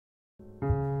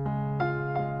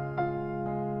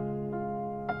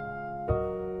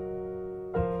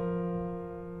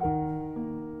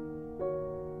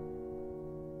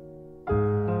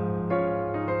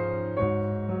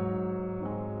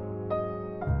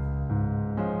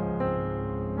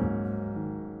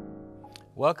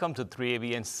Welcome to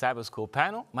 3ABN Sabbath School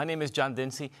panel. My name is John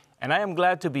Dinsey, and I am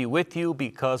glad to be with you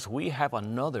because we have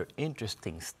another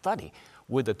interesting study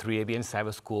with the 3ABN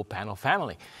Sabbath School panel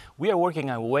family. We are working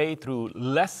our way through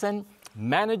lesson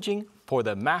Managing for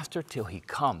the Master Till He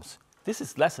Comes. This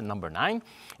is lesson number 9,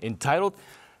 entitled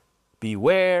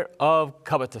Beware of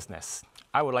Covetousness.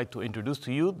 I would like to introduce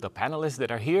to you the panelists that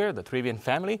are here, the 3ABN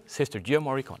family, Sister Gio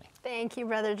Morricone. Thank you,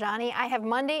 Brother Johnny. I have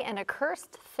Monday and a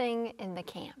cursed thing in the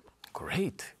camp.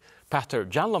 Great. Pastor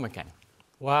John Lomacan.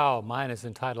 Wow, mine is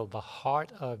entitled The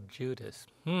Heart of Judas.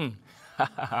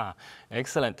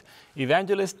 Excellent.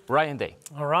 Evangelist Ryan Day.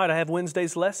 All right, I have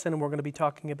Wednesday's lesson, and we're going to be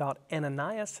talking about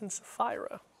Ananias and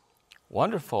Sapphira.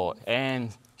 Wonderful.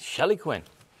 And Shelley Quinn.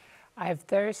 I have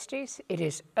Thursdays. It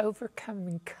is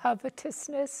overcoming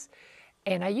covetousness.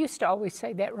 And I used to always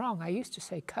say that wrong. I used to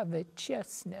say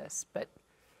covetousness, but...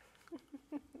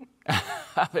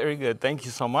 Very good. Thank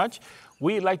you so much.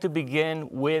 We'd like to begin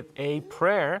with a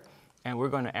prayer, and we're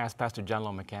going to ask Pastor John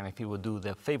Lomacan if he will do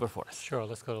the favor for us. Sure,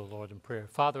 let's go to the Lord in prayer.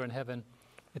 Father in heaven,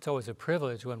 it's always a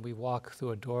privilege when we walk through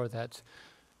a door that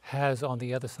has on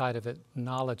the other side of it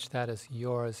knowledge that is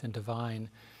yours and divine.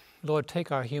 Lord,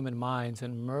 take our human minds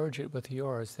and merge it with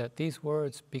yours, that these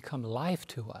words become life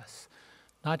to us.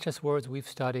 Not just words we've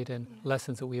studied and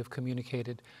lessons that we have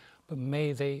communicated, but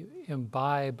may they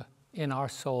imbibe in our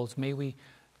souls. May we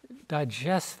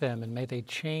digest them and may they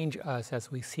change us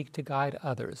as we seek to guide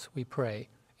others, we pray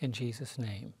in Jesus'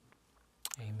 name.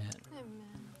 Amen.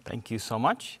 Amen. Thank you so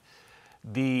much.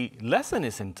 The lesson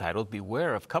is entitled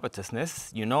Beware of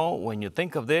Covetousness. You know, when you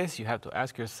think of this, you have to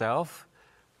ask yourself,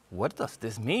 what does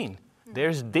this mean?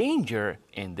 There's danger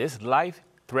in this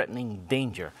life-threatening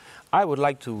danger. I would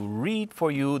like to read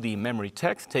for you the memory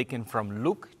text taken from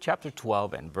Luke chapter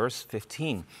 12 and verse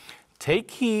 15.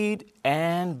 Take heed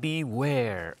and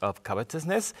beware of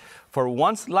covetousness, for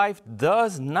one's life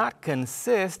does not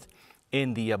consist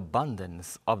in the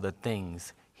abundance of the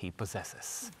things he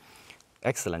possesses.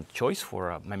 Excellent choice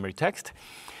for a memory text.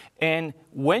 And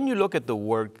when you look at the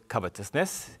word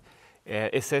covetousness,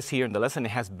 it says here in the lesson,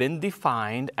 it has been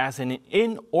defined as an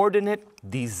inordinate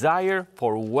desire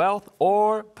for wealth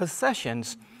or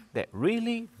possessions that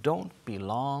really don't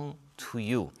belong to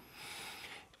you.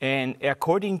 And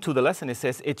according to the lesson, it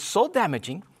says it's so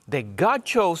damaging that God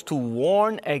chose to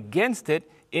warn against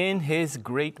it in His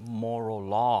great moral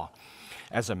law.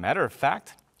 As a matter of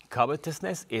fact,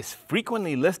 covetousness is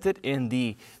frequently listed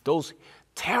in those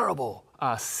terrible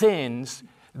sins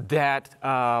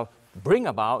that bring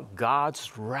about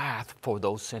God's wrath for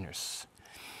those sinners.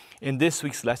 In this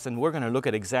week's lesson, we're going to look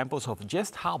at examples of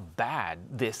just how bad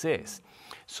this is.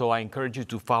 So I encourage you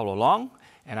to follow along.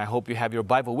 And I hope you have your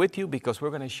Bible with you because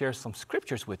we're going to share some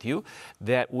scriptures with you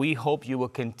that we hope you will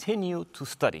continue to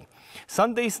study.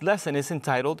 Sunday's lesson is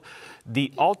entitled,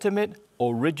 The Ultimate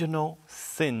Original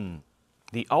Sin.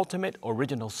 The Ultimate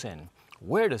Original Sin.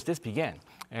 Where does this begin?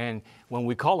 And when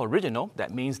we call original,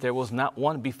 that means there was not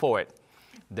one before it.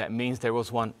 That means there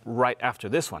was one right after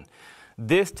this one.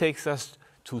 This takes us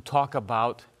to talk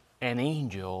about an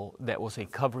angel that was a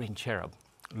covering cherub,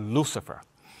 Lucifer.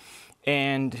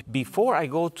 And before I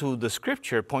go to the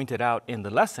scripture pointed out in the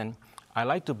lesson, I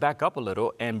like to back up a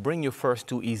little and bring you first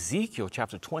to Ezekiel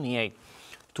chapter 28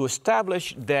 to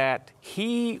establish that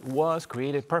he was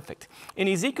created perfect. In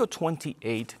Ezekiel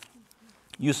 28,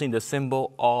 using the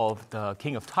symbol of the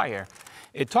king of Tyre,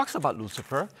 it talks about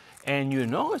Lucifer, and you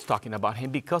know it's talking about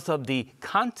him because of the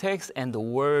context and the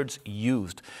words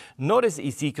used. Notice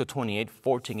Ezekiel 28,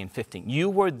 14 and 15. You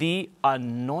were the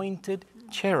anointed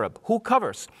cherub who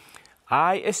covers.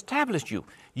 I established you.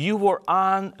 You were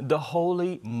on the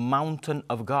holy mountain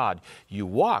of God. You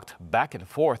walked back and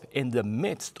forth in the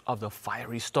midst of the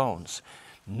fiery stones.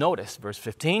 Notice verse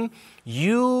 15.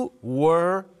 You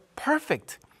were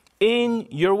perfect in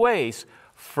your ways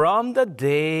from the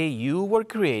day you were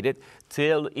created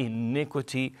till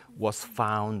iniquity was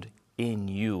found in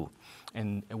you.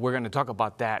 And we're going to talk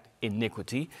about that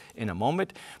iniquity in a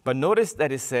moment. But notice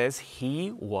that it says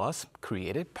he was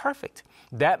created perfect.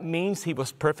 That means he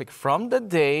was perfect from the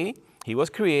day he was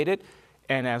created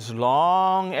and as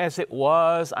long as it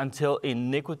was until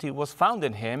iniquity was found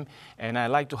in him. And I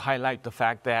like to highlight the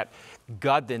fact that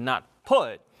God did not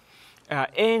put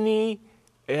any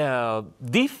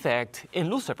defect in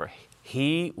Lucifer.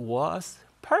 He was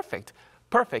perfect.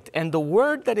 Perfect. And the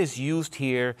word that is used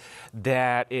here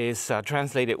that is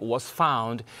translated was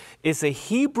found is a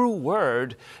Hebrew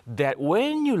word that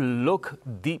when you look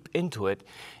deep into it,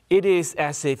 it is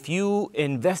as if you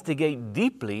investigate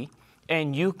deeply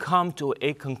and you come to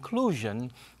a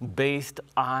conclusion based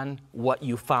on what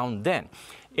you found then.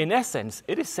 In essence,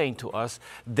 it is saying to us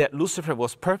that Lucifer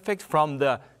was perfect from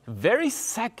the very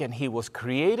second he was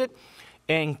created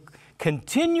and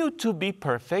continued to be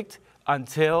perfect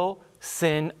until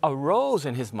sin arose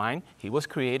in his mind. He was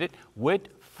created with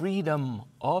freedom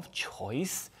of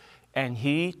choice, and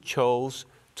he chose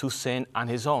to sin on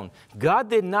his own. God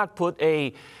did not put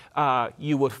a,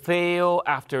 you would fail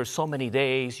after so many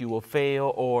days, you will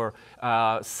fail, or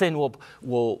sin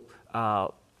will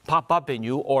pop up in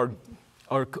you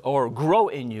or grow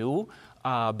in you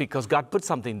because God put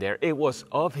something there. It was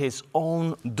of his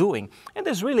own doing. And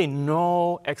there's really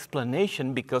no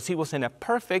explanation because he was in a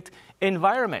perfect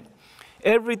environment.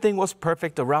 Everything was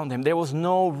perfect around him. There was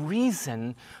no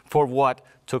reason for what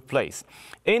took place.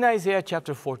 In Isaiah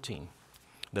chapter 14,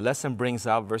 the lesson brings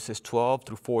out verses 12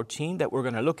 through 14 that we're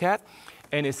going to look at.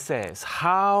 And it says,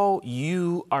 "How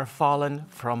you are fallen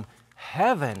from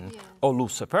heaven, O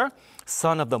Lucifer,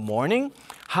 son of the morning,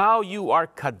 how you are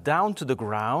cut down to the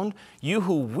ground, you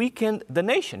who weakened the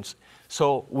nations."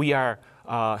 So we are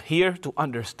here to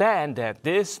understand that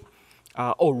this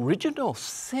original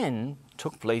sin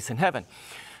took place in heaven.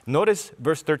 Notice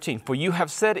verse 13, "For you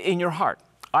have said in your heart,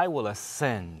 I will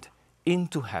ascend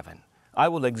into heaven. I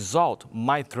will exalt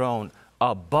my throne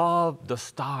above the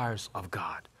stars of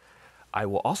God. I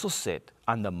will also sit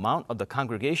on the mount of the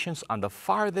congregations on the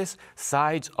farthest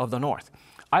sides of the north.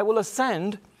 I will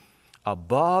ascend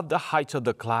above the heights of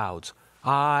the clouds.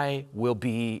 I will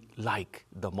be like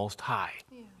the Most High."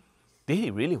 Yeah. Did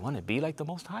he really want to be like the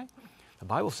Most High? The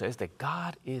Bible says that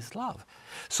God is love.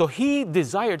 So he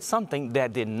desired something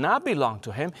that did not belong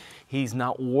to him. He's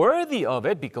not worthy of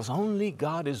it because only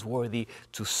God is worthy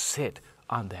to sit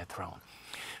on that throne.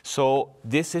 So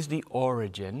this is the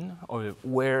origin, or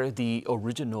where the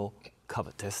original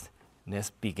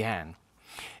covetousness began.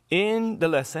 In the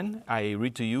lesson, I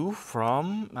read to you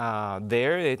from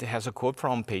there, it has a quote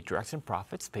from Patriarchs and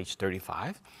Prophets, page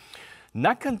 35.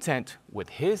 "Not content with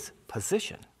his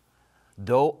position,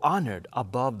 though honored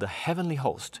above the heavenly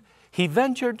host, he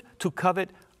ventured to covet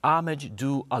homage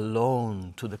due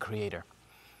alone to the Creator.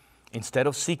 Instead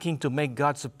of seeking to make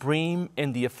God supreme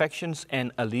in the affections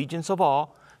and allegiance of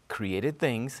all created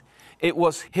things, it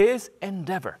was his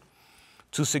endeavor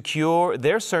to secure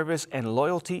their service and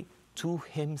loyalty to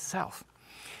himself.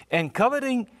 And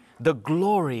coveting the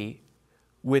glory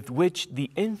with which the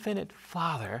infinite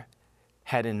Father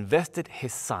had invested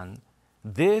his Son,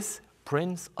 this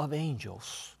Prince of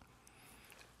Angels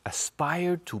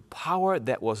aspired to power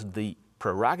that was the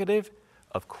prerogative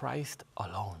of Christ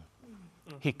alone."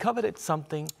 He coveted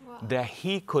something that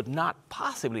he could not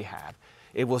possibly have.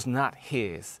 It was not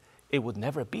his. It would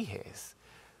never be his.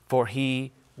 For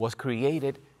he was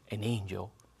created an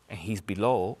angel, and he's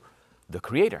below the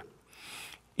Creator.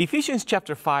 Ephesians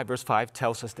chapter 5, verse 5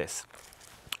 tells us this.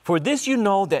 "For this you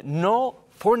know that no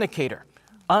fornicator,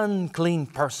 unclean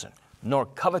person, nor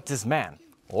covetous man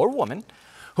or woman,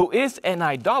 who is an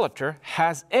idolater,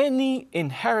 has any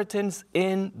inheritance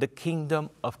in the kingdom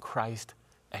of Christ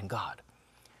and God."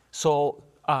 So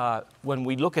when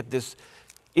we look at this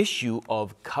issue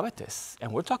of covetous,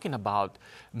 and we're talking about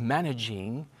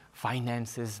managing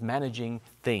finances, managing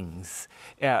things,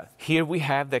 here we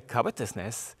have that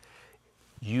covetousness.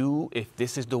 If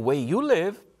this is the way you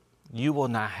live, you will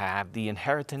not have the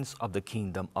inheritance of the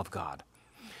kingdom of God.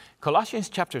 Colossians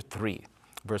chapter 3,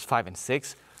 verse 5 and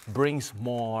 6 brings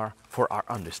more for our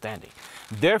understanding.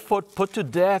 "Therefore put to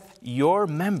death your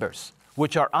members,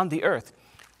 which are on the earth,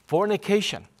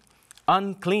 fornication,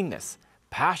 uncleanness,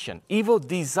 passion, evil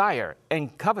desire,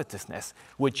 and covetousness,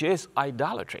 which is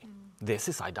idolatry." This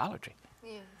is idolatry.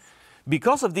 Yes.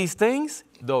 "Because of these things,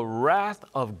 the wrath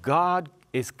of God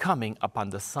is coming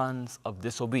upon the sons of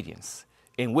disobedience,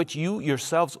 in which you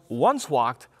yourselves once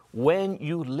walked when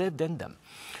you lived in them."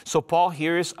 So Paul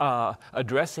here is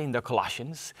addressing the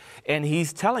Colossians, and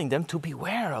he's telling them to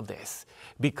beware of this,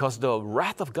 because the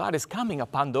wrath of God is coming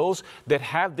upon those that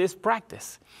have this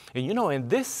practice. And and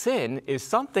this sin is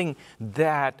something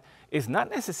that is not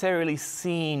necessarily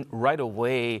seen right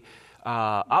away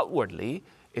outwardly.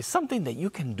 It's something that you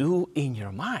can do in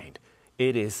your mind.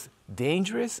 It is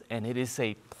dangerous, and it is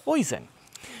a poison.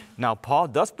 Now, Paul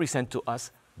does present to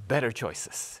us better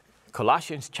choices.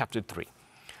 Colossians chapter 3.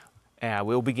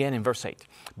 We'll begin in verse 8.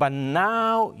 "But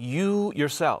now you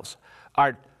yourselves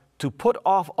are to put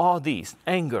off all these: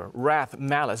 anger, wrath,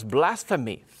 malice,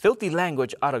 blasphemy, filthy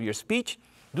language out of your speech.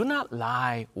 Do not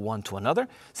lie one to another,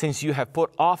 since you have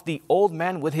put off the old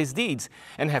man with his deeds,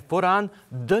 and have put on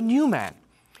the new man,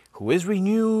 who is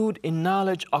renewed in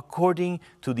knowledge according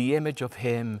to the image of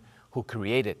him who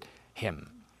created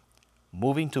him."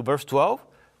 Moving to verse 12,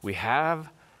 we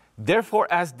have Therefore,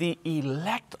 as the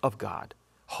elect of God,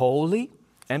 holy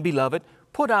and beloved,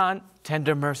 put on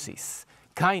tender mercies,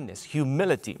 kindness,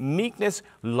 humility, meekness,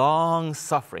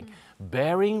 long-suffering,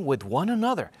 bearing with one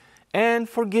another, and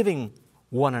forgiving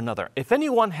one another. If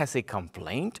anyone has a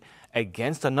complaint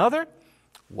against another,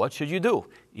 what should you do?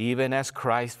 Even as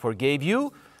Christ forgave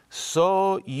you,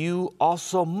 so you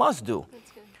also must do.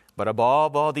 But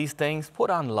above all these things, put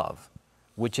on love,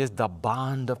 which is the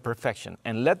bond of perfection.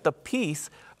 And let the peace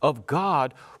of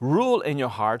God rule in your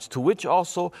hearts, to which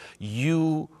also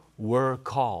you were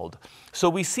called. So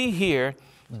we see here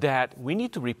that we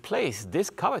need to replace this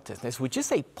covetousness, which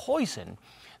is a poison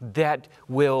that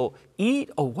will eat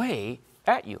away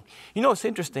at you. You know, it's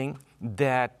interesting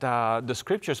that the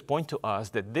scriptures point to us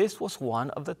that this was one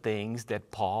of the things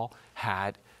that Paul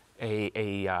had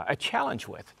a challenge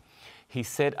with. He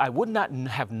said, I would not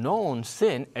have known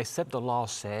sin except the law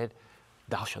said,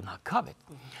 thou shalt not covet.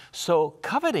 So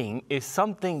coveting is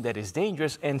something that is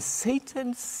dangerous, and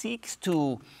Satan seeks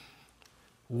to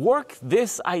work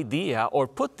this idea or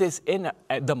put this in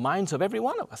the minds of every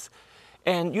one of us.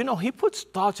 And, you know, he puts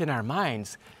thoughts in our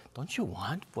minds. Don't you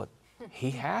want what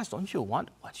he has? Don't you want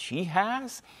what she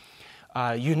has?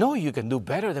 You know you can do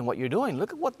better than what you're doing.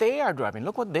 Look at what they are driving.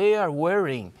 Look what they are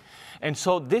wearing. And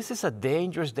so this is a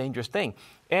dangerous, dangerous thing.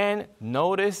 And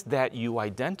notice that you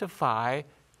identify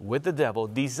with the devil,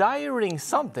 desiring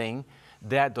something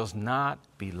that does not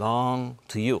belong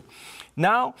to you.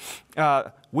 Now,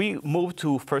 we move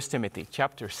to 1 Timothy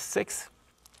chapter 6.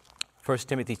 1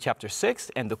 Timothy chapter 6,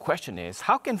 and the question is,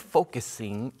 how can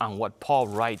focusing on what Paul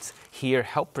writes here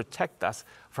help protect us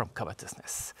from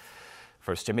covetousness?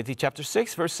 1 Timothy chapter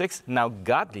 6, verse 6, now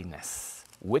godliness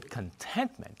with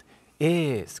contentment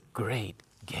is great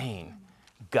gain.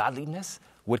 Godliness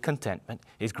with contentment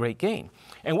is great gain.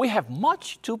 And we have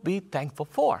much to be thankful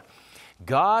for.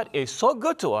 God is so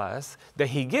good to us that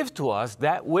he gives to us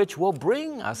that which will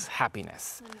bring us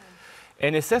happiness. Amen.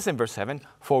 And it says in verse 7,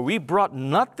 for we brought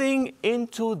nothing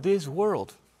into this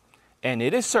world, and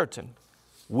it is certain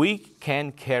we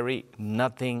can carry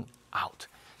nothing out.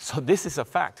 So this is a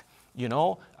fact. You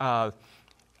know, our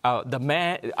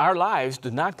lives do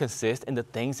not consist in the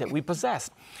things that we possess.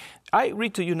 I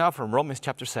read to you now from Romans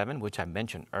chapter 7, which I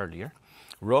mentioned earlier.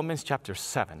 Romans chapter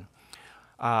 7,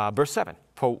 verse 7.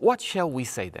 For what shall we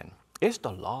say then? Is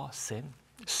the law sin?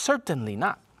 Certainly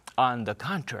not. On the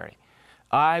contrary,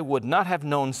 I would not have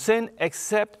known sin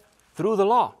except through the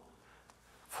law.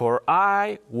 For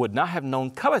I would not have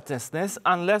known covetousness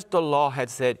unless the law had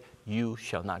said, you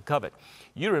shall not covet.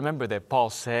 You remember that Paul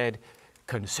said,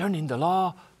 concerning the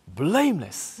law,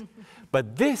 blameless.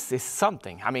 But this is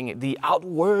something, I mean, the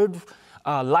outward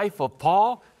life of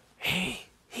Paul, hey,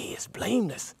 he is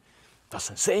blameless.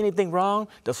 Doesn't say anything wrong,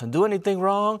 doesn't do anything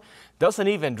wrong, doesn't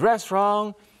even dress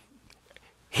wrong.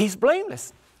 He's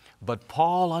blameless. But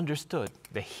Paul understood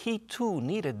that he too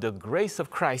needed the grace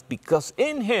of Christ because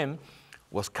in him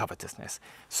was covetousness.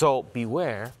 So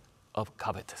beware of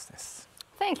covetousness.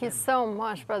 Thank you so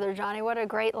much, Brother Johnny. What a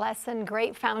great lesson,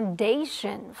 great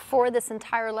foundation for this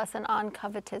entire lesson on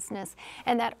covetousness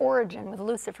and that origin with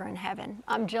Lucifer in heaven.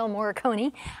 I'm Jill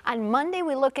Morricone. On Monday,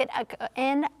 we look at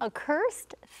an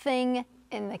accursed thing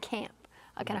in the camp.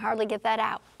 I can hardly get that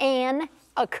out. An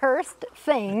accursed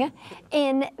thing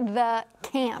in the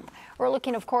camp. We're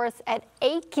looking, of course, at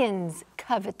Achan's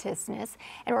covetousness,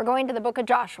 and we're going to the book of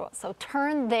Joshua. So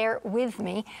turn there with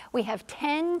me. We have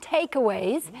 10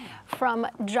 takeaways from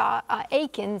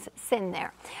Achan's sin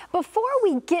there. Before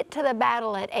we get to the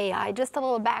battle at Ai, just a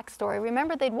little backstory.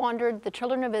 Remember, they'd wandered, the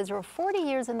children of Israel, 40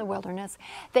 years in the wilderness.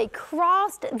 They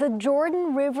crossed the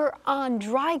Jordan River on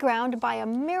dry ground by a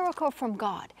miracle from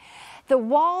God. The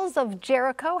walls of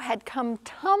Jericho had come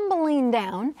tumbling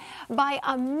down by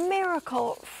a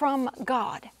miracle from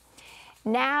God.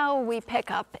 Now we pick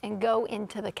up and go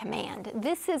into the command.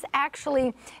 This is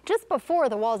actually just before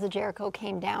the walls of Jericho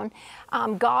came down.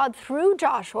 God, through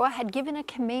Joshua, had given a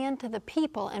command to the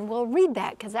people, and we'll read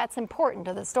that because that's important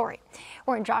to the story.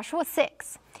 We're in Joshua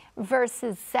 6,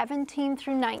 verses 17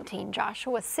 through 19.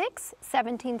 Joshua 6,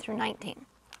 17 through 19.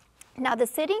 Now the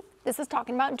city, this is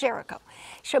talking about Jericho,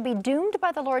 shall be doomed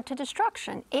by the Lord to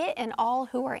destruction, it and all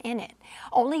who are in it.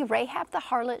 Only Rahab the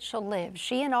harlot shall live,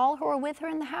 she and all who are with her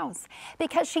in the house,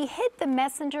 because she hid the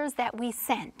messengers that we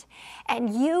sent.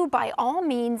 And you, by all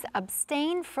means,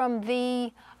 abstain from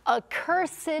the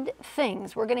accursed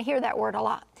things. We're going to hear that word a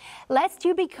lot. Lest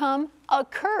you become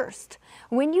accursed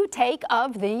when you take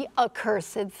of the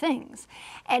accursed things.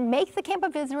 And make the camp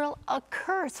of Israel a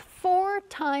curse. 4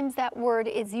 times that word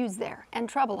is used there, and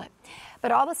trouble it.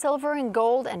 But all the silver and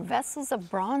gold and vessels of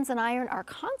bronze and iron are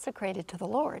consecrated to the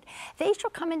Lord. They shall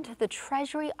come into the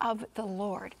treasury of the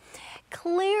Lord.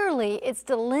 Clearly, it's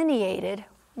delineated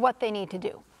what they need to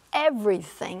do.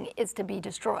 Everything is to be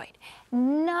destroyed.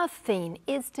 Nothing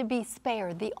is to be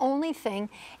spared. The only thing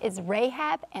is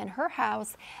Rahab and her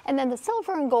house, and then the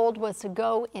silver and gold was to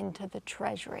go into the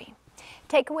treasury.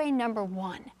 Takeaway number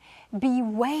 1,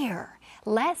 beware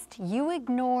lest you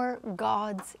ignore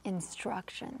God's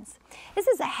instructions. This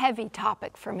is a heavy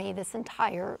topic for me, this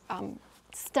entire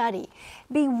study.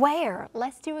 Beware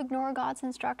lest you ignore God's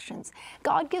instructions.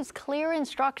 God gives clear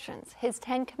instructions, His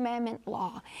 10 Commandment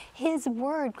law. His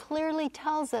Word clearly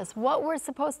tells us what we're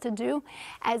supposed to do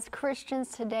as Christians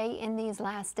today in these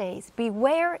last days.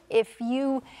 Beware if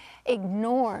you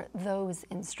ignore those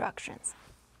instructions.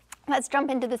 Let's jump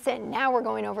into the sin. Now we're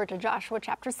going over to Joshua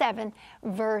chapter 7,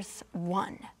 verse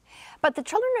 1. But the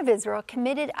children of Israel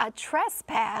committed a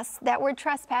trespass. That word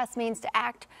trespass means to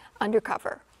act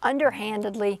undercover,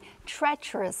 underhandedly,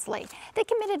 treacherously. They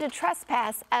committed a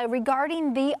trespass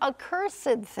regarding the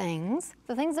accursed things,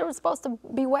 the things they were supposed to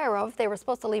beware of, they were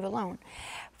supposed to leave alone.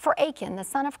 For Achan, the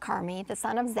son of Carmi, the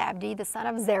son of Zabdi, the son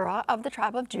of Zerah of the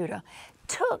tribe of Judah,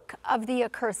 took of the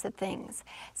accursed things.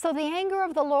 So the anger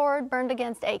of the Lord burned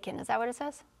against Achan. Is that what it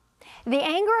says? The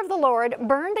anger of the Lord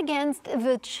burned against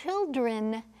the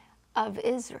children of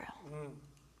Israel.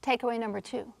 Takeaway number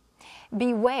 2,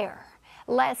 beware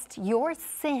lest your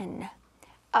sin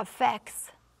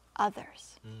affects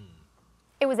others.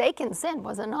 It was Achan's sin,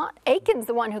 was it not? Achan's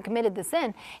the one who committed the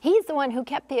sin. He's the one who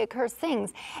kept the accursed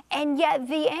things. And yet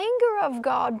the anger of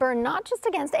God burned not just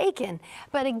against Achan,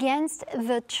 but against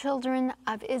the children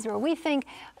of Israel. We think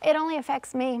it only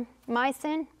affects me, my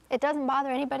sin. It doesn't bother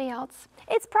anybody else.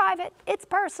 It's private, it's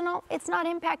personal, it's not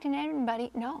impacting anybody.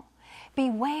 No.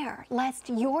 Beware lest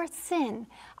your sin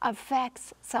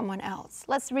affects someone else.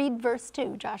 Let's read verse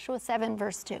 2, Joshua 7,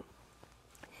 verse 2.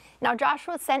 Now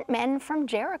Joshua sent men from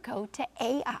Jericho to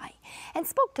Ai and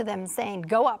spoke to them, saying,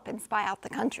 go up and spy out the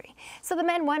country. So the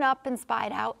men went up and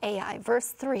spied out Ai. Verse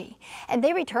 3, and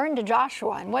they returned to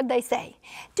Joshua, and what'd they say?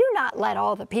 Do not let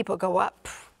all the people go up.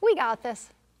 We got this.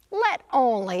 Let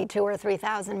only 2,000 or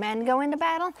 3,000 men go into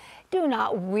battle. Do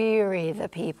not weary the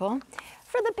people,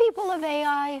 for the people of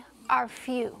Ai are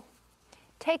few.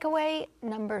 Takeaway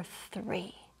number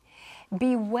 3,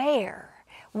 beware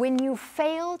when you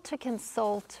fail to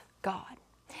consult God.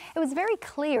 It was very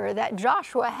clear that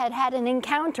Joshua had had an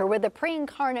encounter with the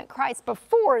pre-incarnate Christ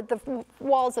before the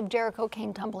walls of Jericho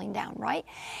came tumbling down, right?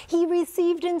 He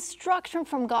received instruction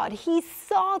from God. He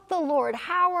sought the Lord.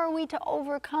 How are we to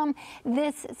overcome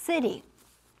this city?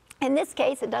 In this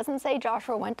case, it doesn't say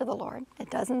Joshua went to the Lord. It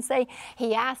doesn't say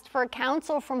he asked for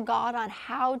counsel from God on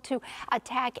how to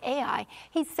attack Ai.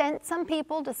 He sent some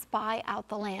people to spy out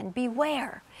the land.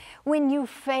 Beware when you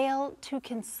fail to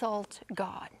consult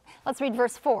God. Let's read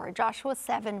verse 4, Joshua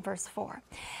 7, verse 4.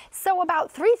 So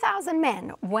about 3,000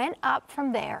 men went up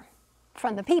from there,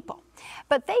 from the people,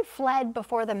 but they fled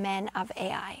before the men of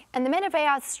Ai. And the men of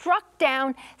Ai struck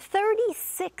down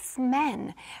 36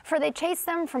 men, for they chased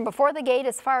them from before the gate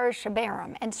as far as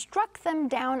Shebarim, and struck them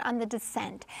down on the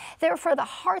descent. Therefore the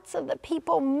hearts of the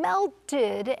people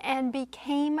melted and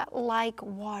became like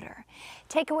water.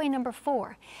 Takeaway number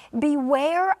 4,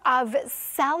 beware of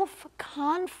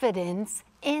self-confidence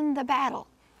in the battle.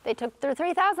 They took their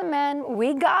 3,000 men,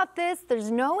 we got this,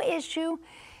 there's no issue,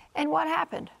 and what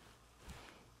happened?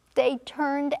 They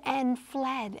turned and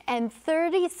fled, and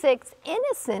 36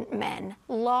 innocent men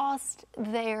lost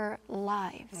their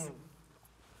lives.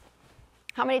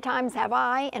 How many times have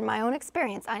I, in my own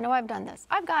experience, I know I've done this.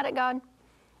 I've got it, God.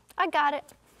 I got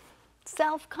it.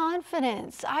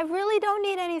 Self-confidence. I really don't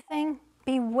need anything.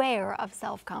 Beware of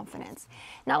self-confidence.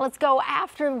 Now let's go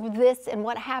after this and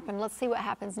what happened. Let's see what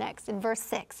happens next. In verse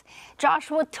 6,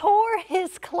 Joshua tore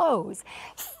his clothes,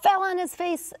 fell on his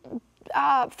face,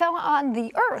 fell on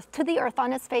the earth, to the earth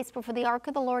on his face before the ark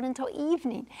of the Lord until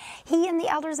evening. He and the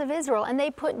elders of Israel, and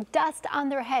they put dust on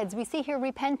their heads. We see here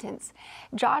repentance.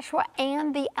 Joshua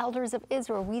and the elders of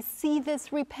Israel, we see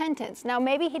this repentance. Now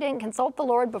maybe he didn't consult the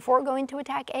Lord before going to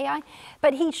attack Ai,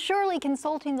 but he's surely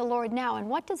consulting the Lord now. And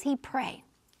what does he pray?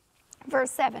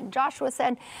 Verse 7, Joshua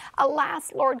said,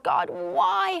 alas, Lord God,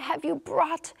 why have you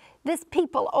brought this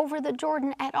people over the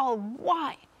Jordan at all?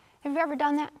 Why? Have you ever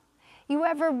done that? You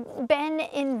ever been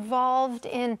involved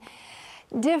in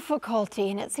difficulty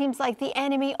and it seems like the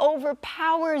enemy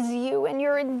overpowers you and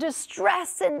you're in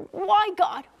distress, and why,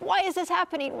 God? Why is this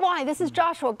happening? Why? This is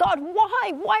Joshua. God,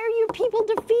 why? Why are your people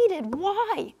defeated?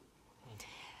 Why?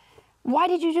 Why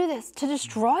did you do this? To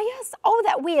destroy us? Oh,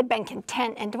 that we had been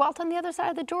content and dwelt on the other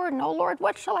side of the Jordan. Oh, Lord,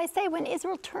 what shall I say when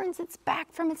Israel turns its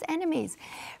back from its enemies?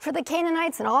 For the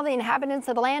Canaanites and all the inhabitants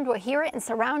of the land will hear it and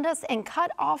surround us and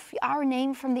cut off our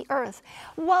name from the earth.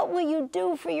 What will you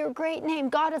do for your great name?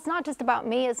 God, it's not just about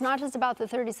me. It's not just about the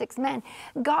 36 men.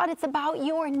 God, it's about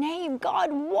your name.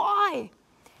 God, why?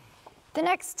 The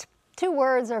next two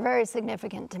words are very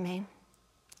significant to me.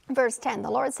 Verse 10, the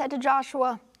Lord said to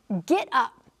Joshua, get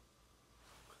up.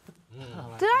 Did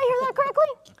I hear that correctly?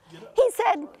 He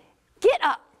said, get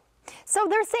up. So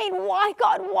they're saying, why,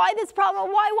 God? Why this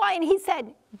problem? Why? And he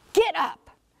said, get up.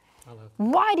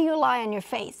 Why do you lie on your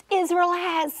face? Israel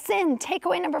has sinned.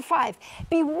 Takeaway number 5.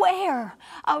 Beware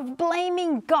of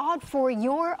blaming God for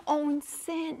your own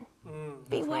sin.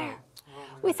 Beware.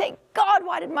 We say, God,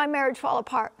 why did my marriage fall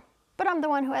apart? But I'm the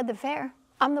one who had the affair.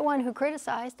 I'm the one who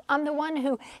criticized. I'm the one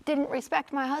who didn't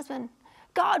respect my husband.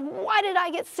 God, why did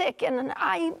I get sick? And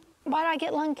why did I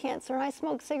get lung cancer and I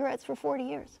smoked cigarettes for 40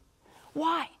 years?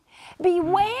 Why?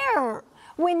 Beware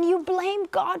when you blame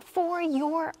God for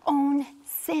your own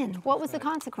sin. What was the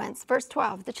consequence? Verse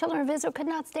 12, the children of Israel could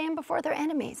not stand before their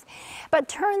enemies, but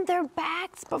turned their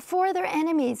backs before their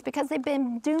enemies because they've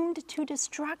been doomed to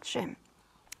destruction.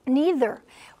 Neither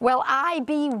will I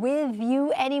be with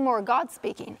you anymore. God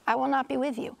speaking, I will not be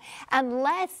with you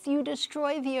unless you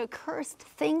destroy the accursed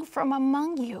thing from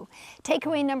among you.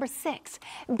 Takeaway number 6,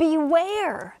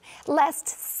 beware lest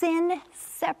sin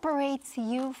separates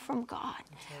you from God.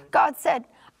 God said,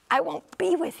 I won't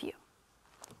be with you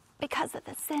because of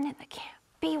the sin in the camp.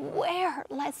 Beware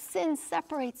lest sin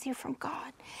separates you from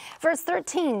God. Verse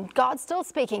 13, God still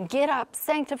speaking, get up,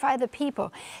 sanctify the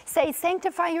people. Say,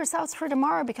 sanctify yourselves for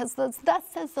tomorrow, because thus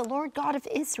says the Lord God of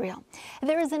Israel.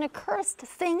 There is an accursed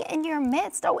thing in your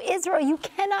midst. O Israel, you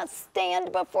cannot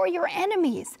stand before your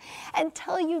enemies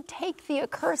until you take the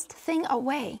accursed thing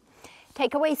away.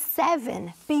 Takeaway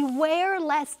 7, beware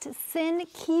lest sin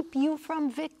keep you from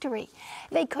victory.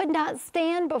 They could not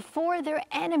stand before their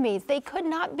enemies. They could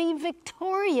not be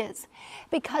victorious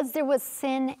because there was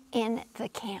sin in the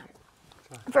camp.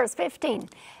 Verse 15,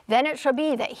 then it shall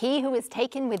be that he who is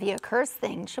taken with the accursed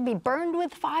thing shall be burned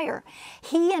with fire,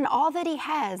 he and all that he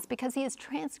has, because he has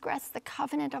transgressed the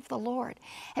covenant of the Lord,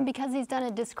 and because he's done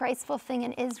a disgraceful thing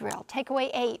in Israel. Takeaway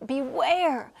 8,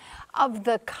 beware of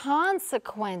the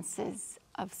consequences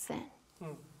of sin.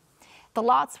 The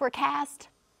lots were cast.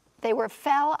 They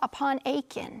fell upon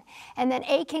Achan. And then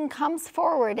Achan comes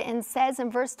forward and says in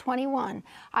verse 21,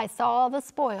 I saw the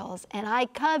spoils, and I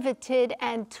coveted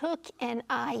and took, and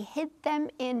I hid them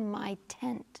in my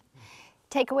tent.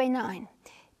 Takeaway 9,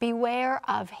 beware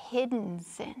of hidden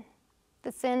sin,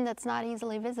 the sin that's not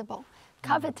easily visible.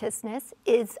 Covetousness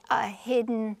is a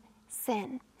hidden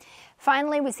sin.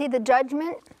 Finally, we see the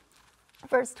judgment.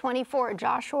 Verse 24,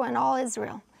 Joshua and all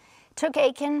Israel took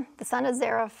Achan, the son of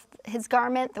Zerah, his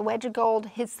garment, the wedge of gold,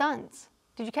 his sons.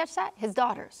 Did you catch that? His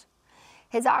daughters.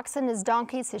 His oxen, his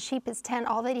donkeys, his sheep, his tent,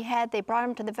 all that he had, they brought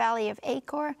him to the valley of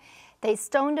Achor. They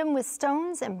stoned him with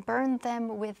stones and burned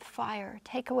them with fire.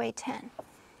 Takeaway 10,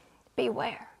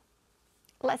 beware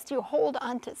lest you hold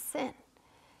on to sin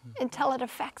until it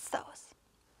affects those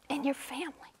in your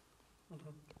family.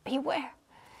 Beware.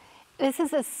 This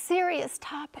is a serious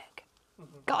topic.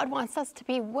 God wants us to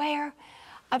beware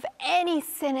of any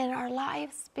sin in our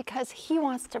lives because he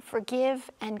wants to forgive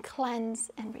and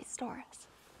cleanse and restore us.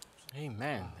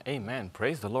 Amen. Amen.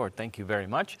 Praise the Lord. Thank you very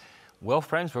much. Well,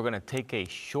 friends, we're going to take a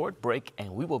short break and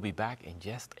we will be back in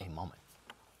just a moment.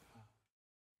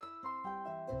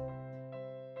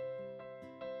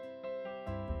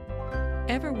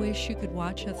 Ever wish you could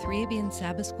watch a 3ABN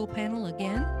Sabbath School panel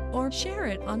again? Or share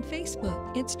it on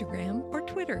Facebook, Instagram, or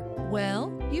Twitter?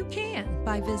 Well, you can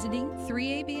by visiting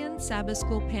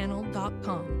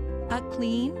 3ABNSabbathSchoolPanel.com. A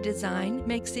clean design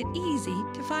makes it easy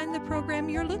to find the program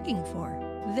you're looking for.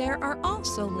 There are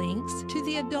also links to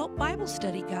the Adult Bible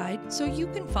Study Guide so you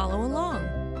can follow along.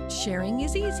 Sharing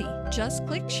is easy. Just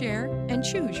click share and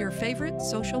choose your favorite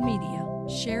social media.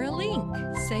 Share a link.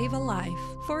 Save a life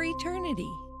for eternity.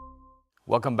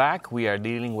 Welcome back. We are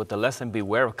dealing with the lesson,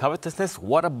 Beware of Covetousness.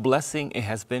 What a blessing it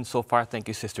has been so far. Thank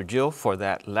you, Sister Jill, for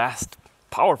that last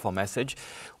powerful message.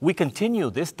 We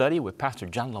continue this study with Pastor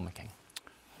John Lomaking.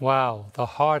 Wow, the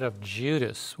heart of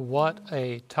Judas. What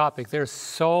a topic. There's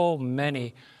so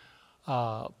many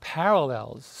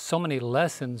parallels, so many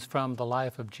lessons from the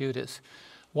life of Judas.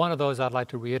 One of those I'd like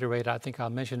to reiterate, I think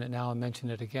I'll mention it now and mention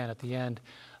it again at the end.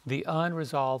 The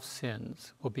unresolved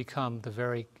sins will become the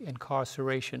very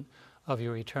incarceration of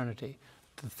your eternity.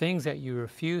 The things that you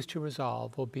refuse to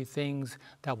resolve will be things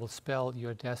that will spell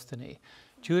your destiny.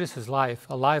 Judas's life,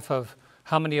 a life of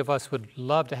How many of us would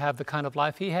love to have the kind of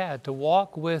life he had, to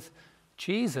walk with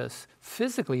Jesus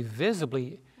physically,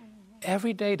 visibly,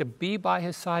 every day, to be by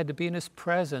his side, to be in his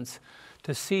presence,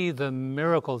 to see the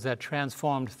miracles that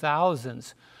transformed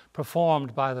thousands,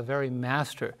 performed by the very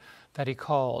master that he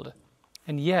called.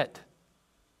 And yet,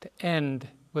 to end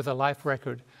with a life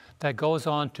record that goes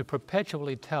on to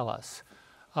perpetually tell us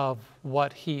of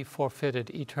what he forfeited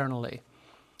eternally.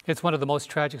 It's one of the most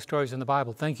tragic stories in the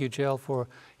Bible. Thank you, Jill, for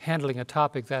handling a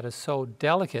topic that is so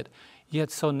delicate, yet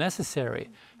so necessary.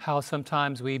 How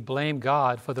sometimes we blame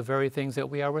God for the very things that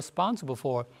we are responsible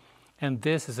for. And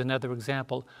this is another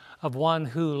example of one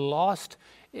who lost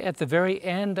at the very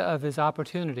end of his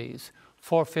opportunities,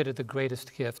 forfeited the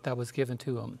greatest gift that was given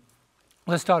to him.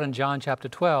 Let's start in John chapter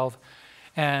 12,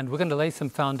 and we're going to lay some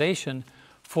foundation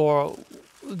for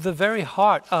the very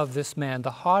heart of this man,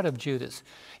 the heart of Judas.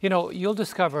 You know, you'll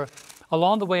discover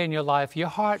along the way in your life, your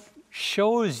heart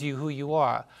shows you who you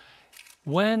are.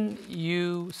 When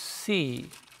you see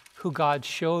who God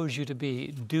shows you to be,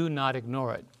 do not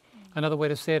ignore it. Another way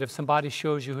to say it, if somebody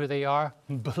shows you who they are,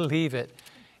 believe it.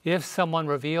 If someone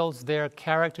reveals their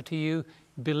character to you,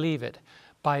 believe it.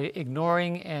 By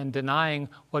ignoring and denying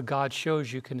what God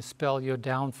shows you can spell your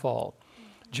downfall.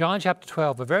 John chapter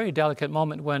 12, a very delicate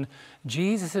moment when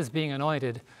Jesus is being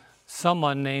anointed,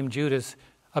 someone named Judas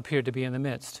appeared to be in the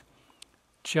midst.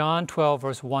 John 12,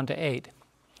 verse 1 to 8.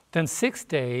 Then 6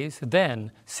 days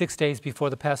before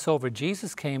the Passover,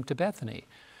 Jesus came to Bethany,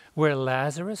 where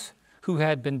Lazarus, who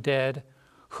had been dead,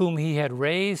 whom he had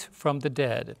raised from the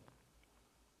dead.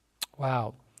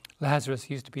 Wow, Lazarus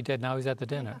used to be dead, now he's at the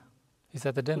dinner. He's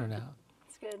at the dinner now.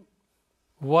 That's good.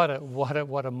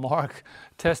 What a mark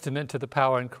testament to the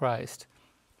power in Christ.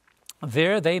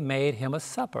 There they made him a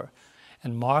supper,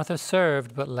 and Martha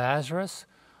served, but Lazarus,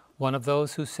 one of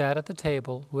those who sat at the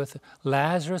table with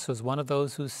Lazarus was one of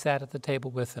those who sat at the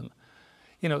table with him.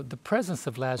 You know, the presence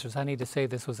of Lazarus, I need to say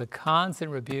this, was a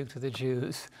constant rebuke to the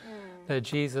Jews that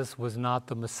Jesus was not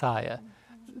the Messiah.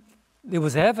 It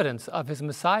was evidence of his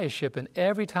messiahship, and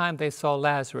every time they saw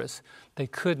Lazarus, they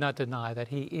could not deny that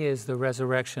he is the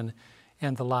resurrection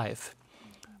and the life.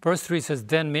 Verse 3 says,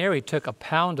 Then Mary took a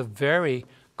pound of very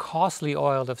costly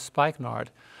oil of spikenard,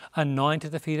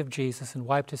 anointed the feet of Jesus, and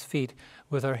wiped his feet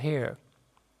with her hair.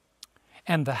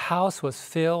 And the house was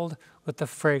filled with the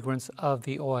fragrance of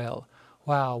the oil.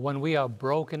 Wow, when we are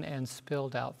broken and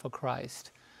spilled out for Christ,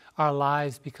 our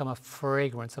lives become a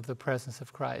fragrance of the presence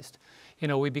of Christ. You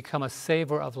know, we become a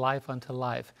savor of life unto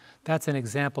life. That's an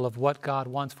example of what God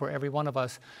wants for every one of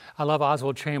us. I love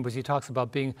Oswald Chambers. He talks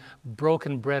about being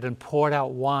broken bread and poured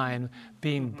out wine,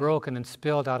 being broken and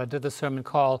spilled out. I did the sermon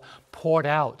called Poured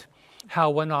Out. How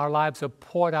when our lives are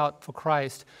poured out for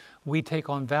Christ, we take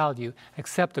on value.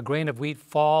 Except a grain of wheat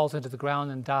falls into the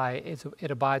ground and dies, it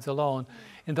abides alone.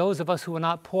 And those of us who are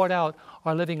not poured out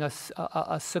are living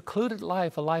a secluded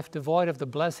life, a life devoid of the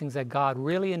blessings that God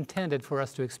really intended for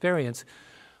us to experience.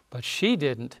 But she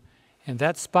didn't. And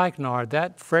that spikenard,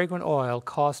 that fragrant oil,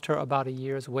 cost her about a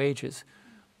year's wages.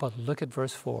 But look at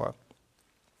verse 4.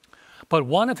 But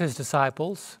one of his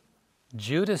disciples,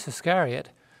 Judas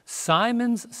Iscariot,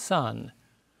 Simon's son,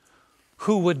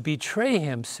 who would betray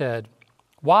him, said,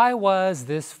 Why was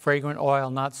this fragrant oil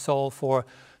not sold for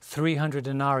 300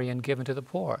 denarii and given to the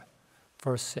poor?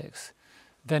 Verse 6.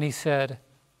 Then he said,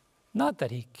 not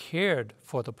that he cared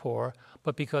for the poor,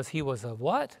 but because he was a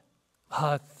what?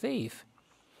 A thief,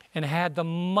 and had the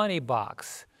money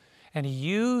box, and he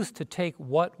used to take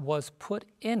what was put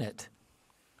in it.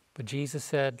 But Jesus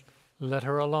said, Let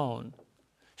her alone.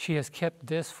 She has kept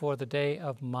this for the day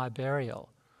of my burial.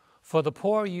 For the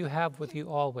poor you have with you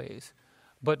always,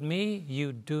 but me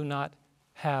you do not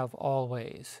have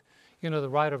always. You know, the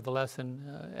writer of the lesson,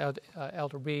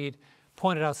 Elder Reed,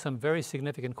 pointed out some very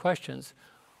significant questions.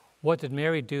 What did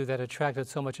Mary do that attracted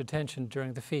so much attention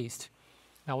during the feast?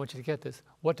 Now I want you to get this.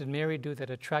 What did Mary do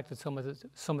that attracted so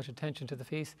much attention to the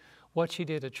feast? What she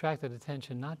did attracted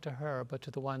attention not to her, but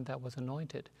to the one that was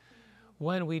anointed.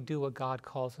 When we do what God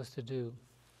calls us to do,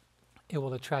 it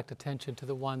will attract attention to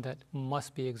the one that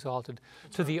must be exalted,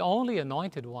 to the only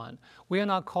anointed one. We are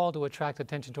not called to attract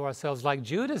attention to ourselves like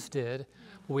Judas did,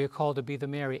 but we are called to be the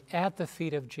Mary at the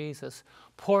feet of Jesus,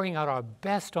 pouring out our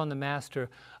best on the Master,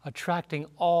 attracting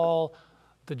all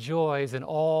the joys and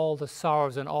all the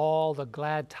sorrows and all the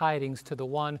glad tidings to the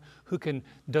one who can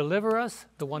deliver us,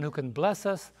 the one who can bless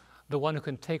us, the one who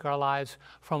can take our lives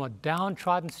from a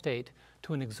downtrodden state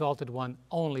to an exalted one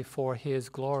only for his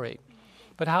glory.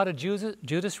 But how did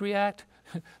Judas react?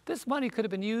 This money could have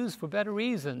been used for better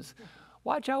reasons.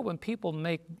 Watch out when people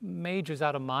make majors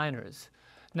out of minors.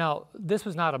 Now, this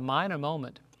was not a minor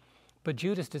moment, But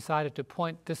Judas decided to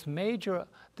point this major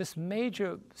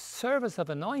service of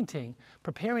anointing,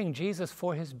 preparing Jesus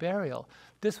for his burial.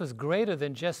 This was greater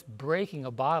than just breaking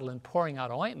a bottle and pouring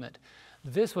out ointment.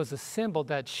 This was a symbol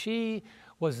that she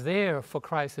was there for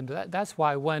Christ. And that's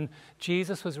why when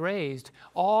Jesus was raised,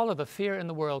 all of the fear in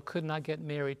the world could not get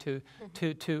Mary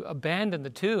to abandon the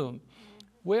tomb.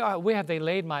 Where have they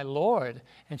laid my Lord?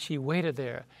 And she waited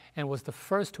there and was the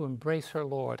first to embrace her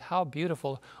Lord. How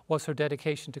beautiful was her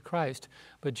dedication to Christ.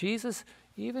 But Jesus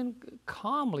even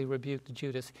calmly rebuked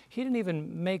Judas. He didn't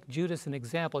even make Judas an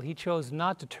example. He chose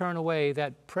not to turn away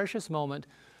that precious moment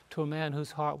to a man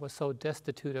whose heart was so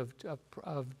destitute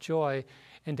of joy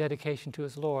and dedication to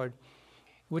his Lord,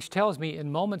 which tells me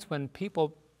in moments when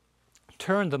people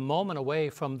turn the moment away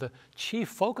from the chief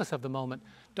focus of the moment,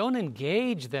 don't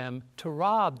engage them to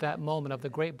rob that moment of the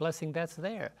great blessing that's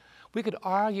there. We could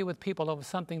argue with people over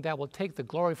something that will take the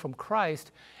glory from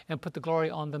Christ and put the glory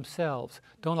on themselves.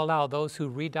 Don't allow those who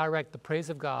redirect the praise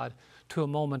of God to a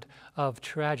moment of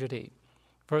tragedy.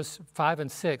 Verse 5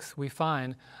 and 6, we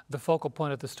find the focal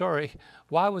point of the story.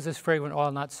 Why was this fragrant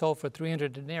oil not sold for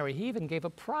 300 denarii? He even gave a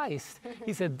price.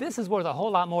 He said, this is worth a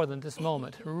whole lot more than this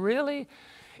moment. Really?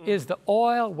 Is the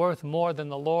oil worth more than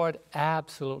the Lord?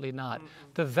 Absolutely not.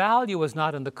 The value was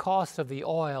not in the cost of the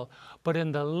oil, but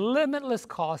in the limitless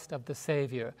cost of the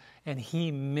Savior. And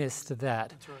he missed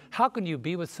that. Right. How can you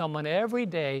be with someone every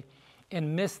day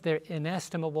and miss their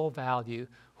inestimable value?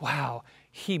 Wow,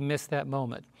 he missed that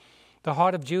moment. The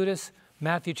heart of Judas,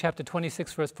 Matthew chapter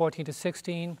 26, verse 14 to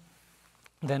 16.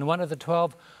 Then one of the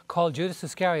 12, called Judas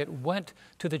Iscariot, went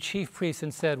to the chief priests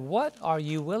and said, what are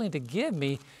you willing to give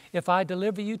me if I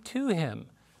deliver you to him?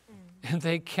 And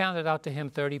they counted out to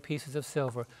him 30 pieces of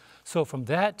silver. So from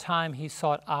that time he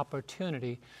sought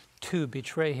opportunity to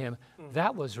betray him.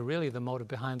 That was really the motive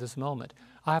behind this moment.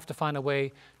 I have to find a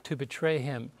way to betray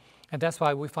him. And that's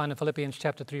why we find in Philippians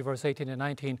chapter 3, verse 18 and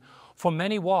 19, for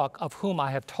many walk, of whom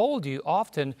I have told you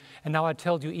often, and now I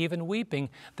tell you even weeping,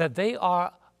 that they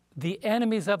are the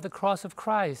enemies of the cross of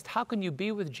Christ. How can you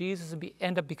be with Jesus and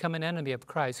end up becoming an enemy of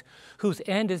Christ, whose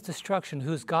end is destruction,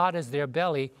 whose God is their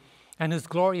belly, and whose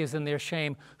glory is in their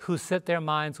shame, who set their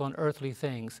minds on earthly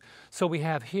things? So we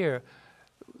have here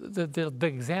the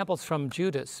examples from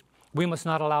Judas. We must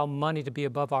not allow money to be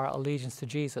above our allegiance to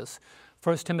Jesus.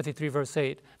 1 Timothy 3, verse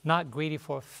 8, not greedy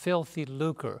for filthy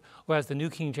lucre, or as the New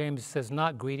King James says,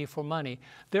 not greedy for money.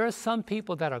 There are some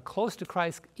people that are close to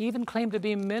Christ, even claim to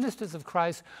be ministers of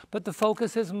Christ, but the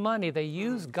focus is money. They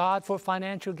use God for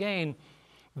financial gain.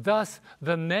 Thus,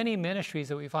 the many ministries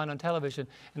that we find on television.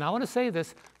 And I want to say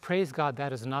this, praise God,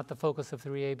 that is not the focus of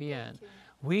 3ABN.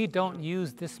 We don't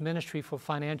use this ministry for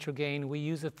financial gain. We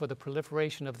use it for the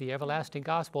proliferation of the everlasting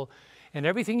gospel. And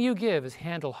everything you give is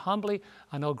handled humbly.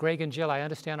 I know Greg and Jill, I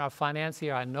understand our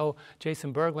financier, I know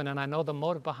Jason Bergman, and I know the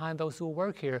motive behind those who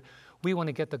work here. We want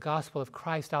to get the gospel of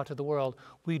Christ out to the world.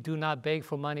 We do not beg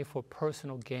for money for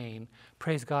personal gain.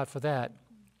 Praise God for that.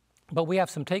 But we have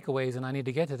some takeaways, and I need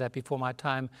to get to that before my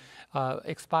time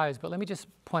expires. But let me just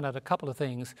point out a couple of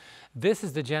things. This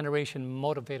is the generation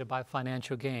motivated by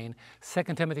financial gain. 2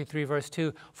 Timothy 3, verse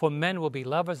 2, for men will be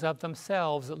lovers of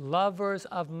themselves, lovers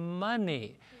of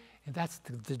money. And that's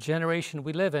the generation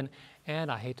we live in. And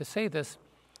I hate to say this,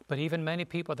 but even many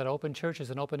people that open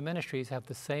churches and open ministries have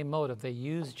the same motive. They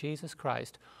use Jesus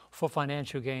Christ for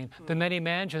financial gain. The many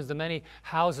mansions, the many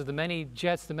houses, the many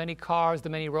jets, the many cars, the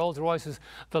many Rolls Royces,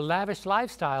 the lavish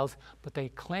lifestyles, but they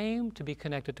claim to be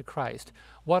connected to Christ.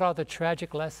 What are the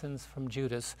tragic lessons from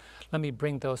Judas? Let me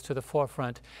bring those to the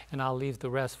forefront, and I'll leave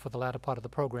the rest for the latter part of the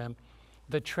program.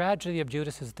 The tragedy of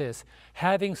Judas is this: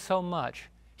 having so much,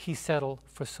 he settled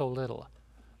for so little.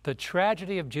 The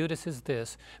tragedy of Judas is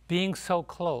this: being so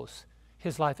close,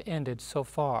 his life ended so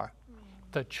far.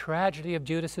 The tragedy of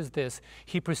Judas is this: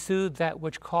 he pursued that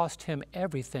which cost him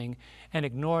everything and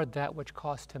ignored that which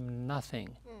cost him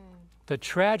nothing. The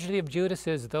tragedy of Judas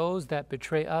is those that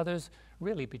betray others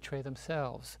really betray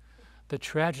themselves. The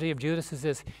tragedy of Judas is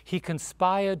this: he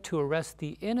conspired to arrest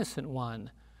the innocent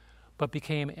one, but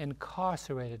became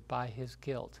incarcerated by his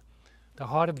guilt. The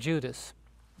heart of Judas: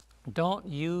 don't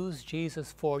use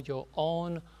Jesus for your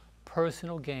own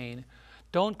personal gain.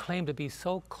 Don't claim to be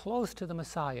so close to the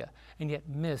Messiah and yet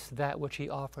miss that which he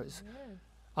offers. Amen.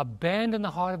 Abandon the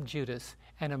heart of Judas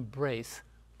and embrace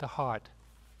the heart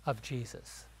of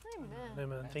Jesus. Amen.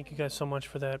 Amen. Thank you guys so much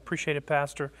for that. Appreciate it,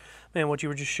 Pastor. Man, what you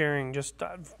were just sharing, just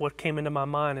what came into my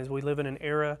mind is we live in an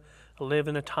era, live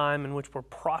in a time in which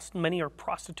many are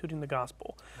prostituting the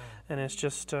gospel. And it's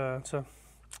just it's a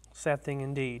sad thing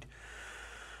indeed.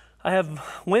 I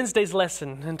have Wednesday's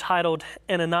lesson entitled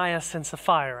Ananias and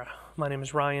Sapphira. My name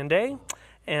is Ryan Day,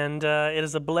 And it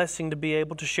is a blessing to be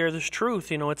able to share this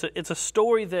truth. You know, it's a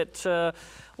story that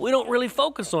we don't really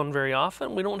focus on very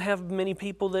often. We don't have many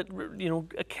people that, you know,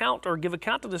 account or give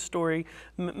account to this story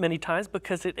many times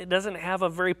because it doesn't have a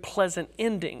very pleasant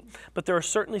ending. But there are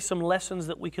certainly some lessons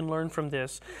that we can learn from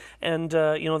this. And,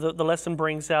 you know, the lesson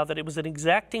brings out that it was an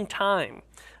exacting time.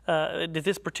 At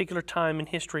this particular time in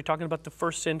history, talking about the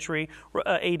 1st century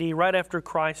AD, right after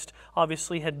Christ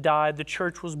obviously had died, the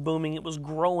church was booming. It was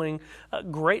growing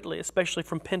greatly, especially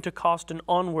from Pentecost and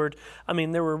onward. I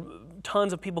mean, there were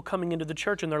tons of people coming into the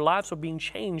church and their lives were being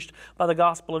changed by the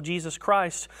gospel of Jesus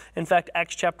Christ. In fact,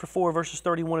 Acts chapter 4, verses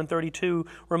 31 and 32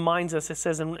 reminds us, it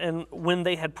says, and when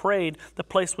they had prayed, the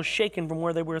place was shaken from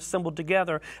where they were assembled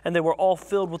together, and they were all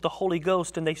filled with the Holy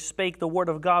Ghost, and they spake the word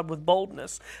of God with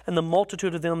boldness. And the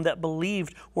multitude of them that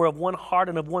believed were of one heart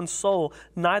and of one soul.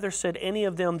 Neither said any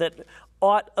of them that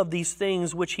aught of these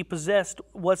things which he possessed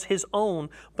was his own,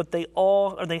 but they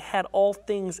had all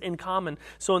things in common.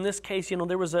 So in this case, you know,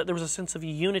 there was a sense of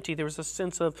unity. There was a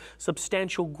sense of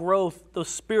substantial growth. The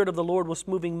Spirit of the Lord was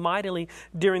moving mightily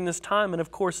during this time. And of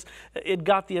course, it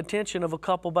got the attention of a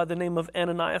couple by the name of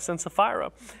Ananias and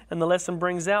Sapphira. And the lesson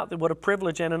brings out that what a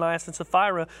privilege Ananias and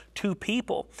Sapphira, two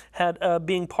people, had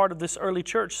being part of this early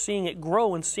church, seeing it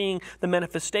grow and seeing the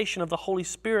manifestation of the Holy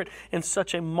Spirit in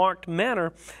such a marked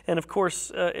manner. And of course,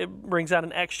 it brings out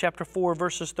in Acts chapter 4,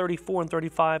 verses 34 and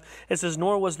 35, it says,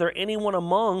 nor was there anyone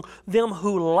among them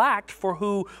who lacked, for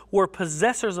who were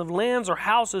possessors of lands or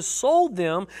houses sold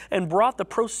them and brought the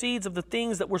proceeds of the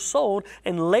things that were sold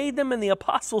and laid them in the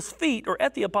apostles' feet, or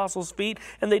at the apostles' feet,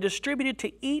 and they distributed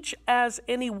to each as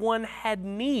anyone had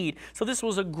need. So this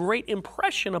was a great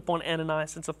impression upon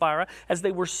Ananias and Sapphira as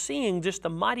they were seeing just the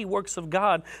mighty works of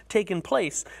God taking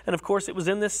place. And of course, it was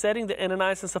in this setting that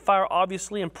Ananias and Sapphira,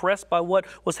 obviously impressed by what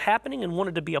was happening and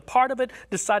wanted to be a part of it,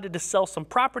 decided to sell some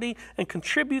property and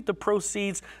contribute the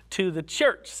proceeds to the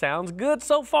church. Sounds good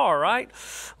so far, right?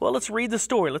 Well, let's read the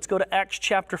story. Let's go to Acts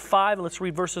chapter 5 and let's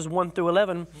read verses 1 through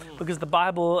 11 because the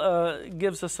Bible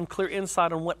gives us some clear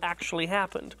insight on what actually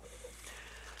happened.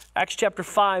 Acts chapter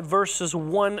 5, verses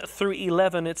 1 through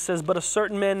 11, it says, but a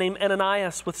certain man named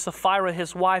Ananias with Sapphira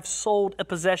his wife sold a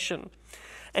possession,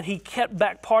 and he kept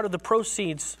back part of the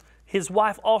proceeds, his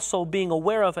wife also being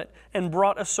aware of it, and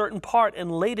brought a certain part and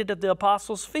laid it at the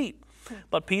apostles' feet.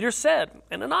 But Peter said,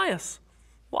 Ananias,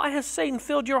 why has Satan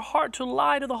filled your heart to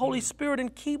lie to the Holy Spirit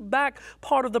and keep back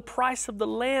part of the price of the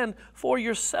land for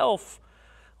yourself?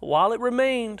 While it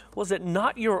remained, was it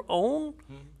not your own?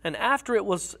 And after it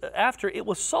was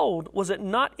sold, was it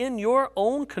not in your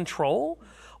own control?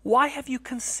 Why have you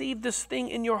conceived this thing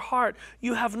in your heart?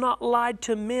 You have not lied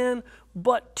to men,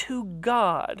 but to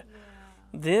God.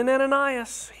 Then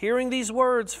Ananias, hearing these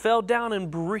words, fell down and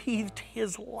breathed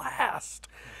his last.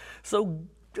 So,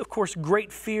 of course,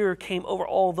 great fear came over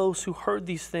all those who heard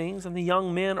these things, and the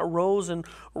young men arose and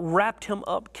wrapped him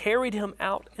up, carried him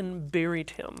out, and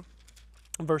buried him.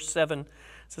 Verse 7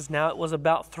 says, now it was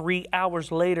about 3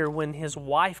 hours later when his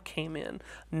wife came in,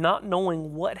 not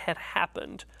knowing what had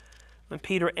happened. And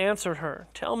Peter answered her,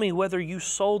 tell me whether you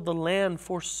sold the land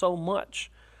for so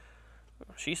much.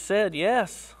 She said,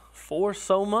 yes, for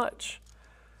so much.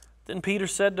 Then Peter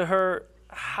said to her,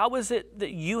 how is it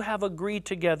that you have agreed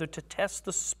together to test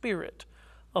the Spirit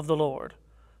of the Lord?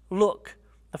 Look,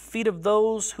 the feet of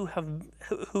those who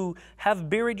have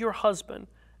buried your husband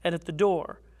are at the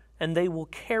door, and they will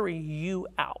carry you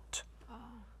out.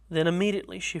 Then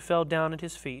immediately she fell down at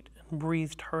his feet and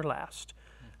breathed her last.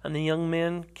 And the young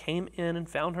men came in and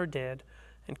found her dead,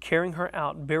 and carrying her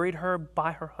out, buried her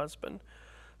by her husband.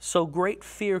 So great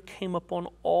fear came upon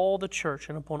all the church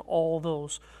and upon all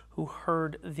those who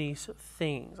heard these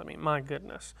things. I mean, my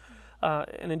goodness.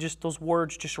 And then just those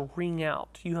words just ring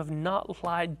out. You have not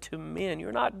lied to men.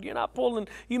 You're not pulling,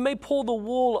 you may pull the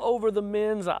wool over the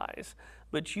men's eyes,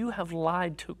 but you have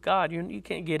lied to God. You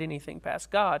can't get anything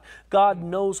past God. God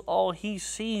knows all. He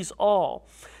sees all.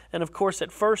 And of course,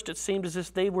 at first it seemed as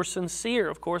if they were sincere,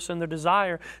 of course, in their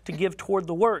desire to give toward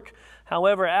the work.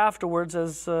 However, afterwards,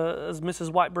 as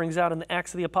Mrs. White brings out in the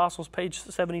Acts of the Apostles, page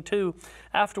 72,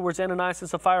 afterwards Ananias and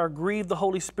Sapphira grieved the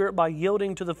Holy Spirit by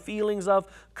yielding to the feelings of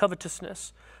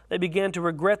covetousness. They began to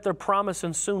regret their promise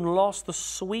and soon lost the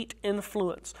sweet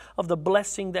influence of the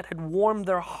blessing that had warmed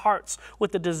their hearts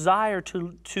with the desire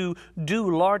to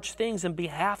do large things in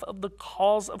behalf of the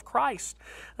cause of Christ.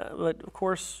 But of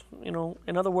course,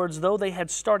 in other words, though they had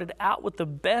started out with the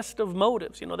best of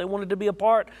motives, they wanted to be a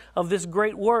part of this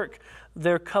great work,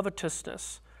 their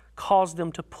covetousness caused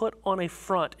them to put on a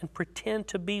front and pretend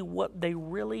to be what they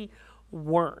really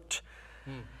weren't.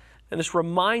 And this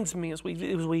reminds me, as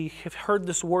we have heard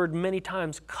this word many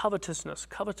times, covetousness.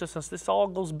 Covetousness, this all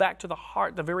goes back to the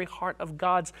heart, the very heart of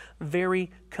God's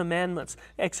very commandments.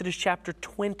 Exodus chapter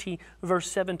 20, verse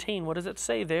 17. What does it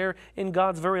say there in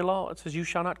God's very law? It says, you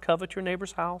shall not covet your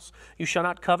neighbor's house. You shall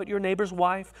not covet your neighbor's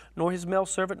wife, nor his male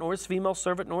servant, nor his female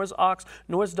servant, nor his ox,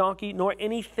 nor his donkey, nor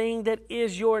anything that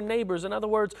is your neighbor's. In other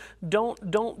words,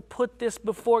 don't put this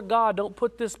before God. Don't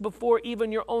put this before even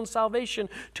your own salvation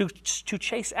to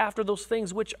chase after those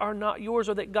things which are not yours,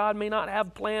 or that God may not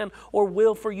have plan or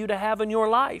will for you to have in your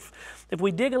life. If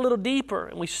we dig a little deeper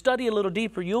and we study a little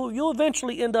deeper, you'll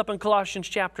eventually end up in Colossians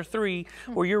chapter 3,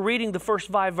 where you're reading the first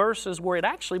 5 verses, where it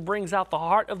actually brings out the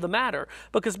heart of the matter.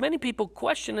 Because many people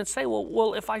question and say,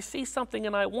 well, if I see something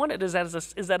and I want it, is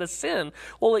that a sin?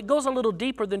 Well, it goes a little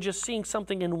deeper than just seeing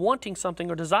something and wanting something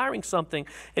or desiring something.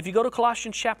 If you go to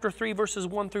Colossians chapter 3, verses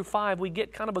 1 through 5, we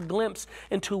get kind of a glimpse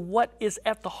into what is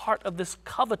at the heart of this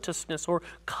covetousness, or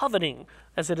coveting,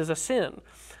 as it is a sin.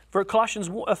 For Colossians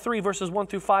 3 verses 1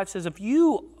 through 5 says, if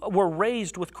you were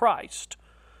raised with Christ,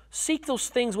 seek those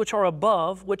things which are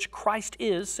above, which Christ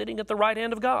is, sitting at the right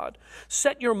hand of God.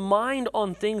 Set your mind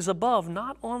on things above,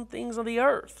 not on things of the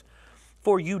earth.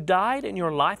 For you died, and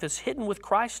your life is hidden with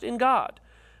Christ in God.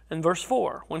 And verse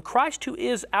 4, when Christ, who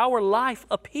is our life,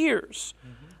 appears,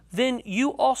 then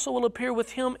you also will appear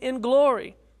with him in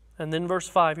glory. And then verse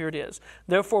 5, here it is.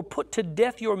 Therefore put to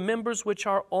death your members which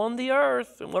are on the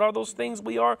earth. And what are those things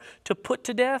we are to put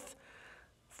to death?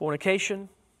 Fornication,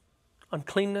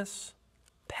 uncleanness,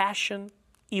 passion,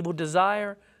 evil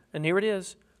desire. And here it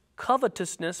is,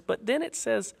 covetousness. But then it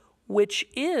says, which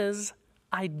is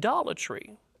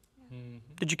idolatry.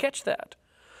 Did you catch that?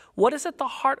 What is at the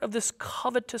heart of this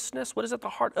covetousness? What is at the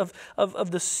heart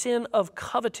of the sin of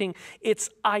coveting? It's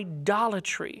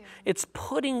idolatry. Yeah. It's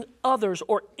putting others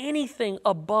or anything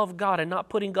above God and not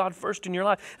putting God first in your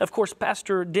life. Of course,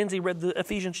 Pastor Denzi read the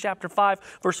Ephesians chapter 5,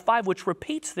 verse 5, which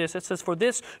repeats this. It says, for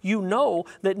this you know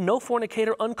that no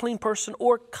fornicator, unclean person,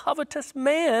 or covetous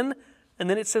man, and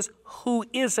then it says, who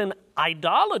is an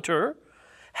idolater,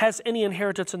 has any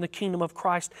inheritance in the kingdom of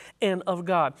Christ and of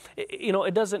God. You know,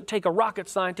 it doesn't take a rocket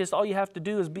scientist. All you have to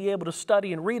do is be able to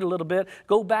study and read a little bit,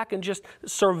 go back and just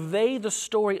survey the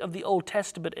story of the Old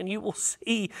Testament, and you will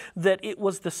see that it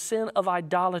was the sin of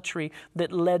idolatry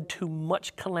that led to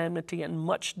much calamity and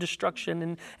much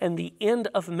destruction and the end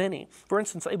of many. For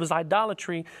instance, it was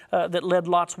idolatry that led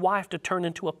Lot's wife to turn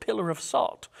into a pillar of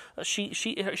salt.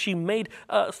 She made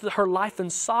her life in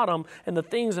Sodom and the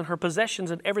things and her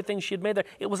possessions and everything she had made there,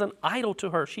 it was an idol to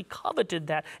her. She coveted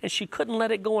that, and she couldn't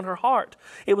let it go in her heart.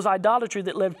 It was idolatry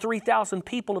that led 3,000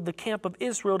 people of the camp of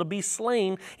Israel to be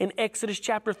slain in Exodus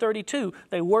chapter 32.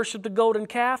 They worshiped the golden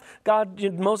calf.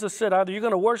 Moses said, either you're going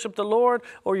to worship the Lord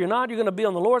or you're not. You're going to be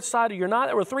on the Lord's side or you're not.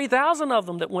 There were 3,000 of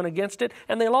them that went against it,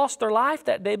 and they lost their life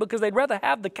that day because they'd rather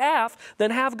have the calf than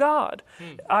have God.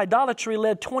 Idolatry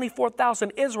led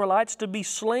 24,000 Israelites to be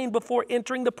slain before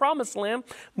entering the promised land.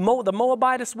 The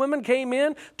Moabitess women came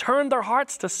in, turned their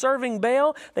hearts to serving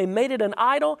Baal. They made it an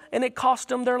idol, and it cost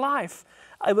them their life.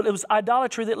 It was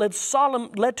idolatry that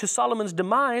led to Solomon's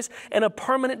demise and a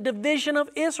permanent division of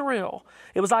Israel.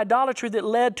 It was idolatry that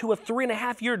led to a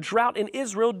 3.5-year drought in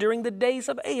Israel during the days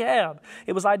of Ahab.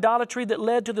 It was idolatry that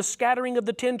led to the scattering of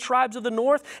the 10 tribes of the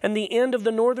north and the end of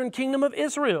the northern kingdom of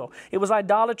Israel. It was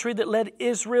idolatry that led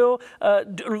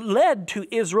to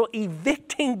Israel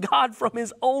evicting God from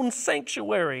his own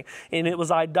sanctuary. And it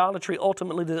was idolatry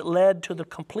ultimately that led to the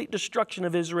complete destruction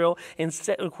of Israel and,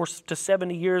 of course, to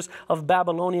 70 years of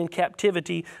Babylonian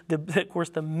captivity, of course,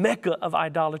 the mecca of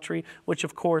idolatry, which,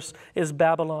 of course, is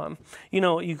Babylon. You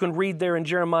know, you can read there in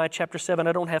Jeremiah chapter 7.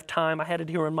 I don't have time. I had it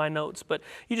here in my notes. But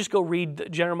you just go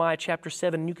read Jeremiah chapter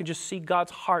 7, and you can just see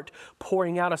God's heart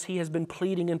pouring out as he has been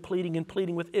pleading and pleading and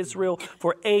pleading with Israel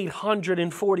for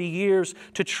 840 years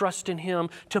to trust in him,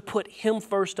 to put him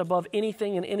first above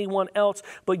anything and anyone else.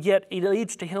 But yet it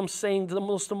leads to him saying the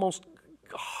most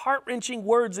heart-wrenching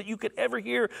words that you could ever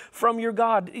hear from your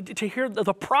God. To hear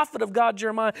the prophet of God,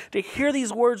 Jeremiah, to hear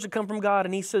these words that come from God.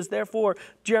 And he says, therefore,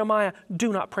 Jeremiah,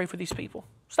 do not pray for these people.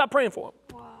 Stop praying for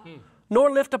them. Wow.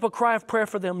 Nor lift up a cry of prayer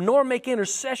for them, nor make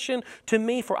intercession to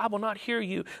me, for I will not hear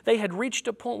you. They had reached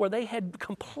a point where they had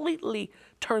completely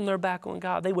turned their back on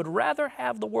God. They would rather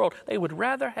have the world. They would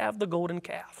rather have the golden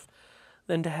calf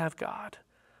than to have God.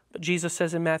 But Jesus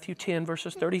says in Matthew 10,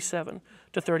 verses 37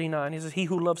 to 39, he says, he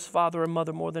who loves father or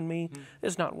mother more than me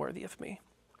is not worthy of me.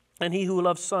 And he who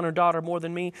loves son or daughter more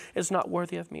than me is not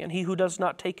worthy of me. And he who does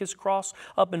not take his cross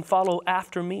up and follow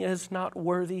after me is not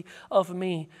worthy of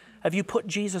me. Have you put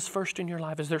Jesus first in your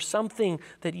life? Is there something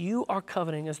that you are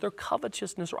coveting? Is there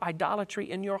covetousness or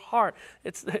idolatry in your heart?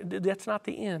 That's not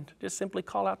the end. Just simply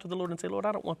call out to the Lord and say, Lord,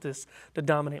 I don't want this to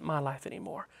dominate my life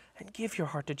anymore. And give your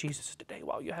heart to Jesus today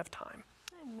while you have time.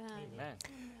 Amen. Amen.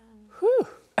 Whew.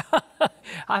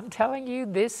 I'm telling you,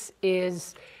 this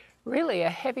is really a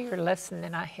heavier lesson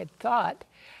than I had thought.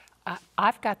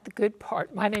 I've got the good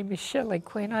part. My name is Shelley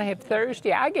Quinn. I have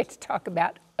Thursday. I get to talk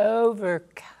about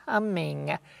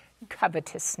overcoming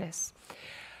covetousness.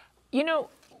 You know,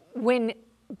 when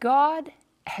God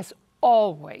has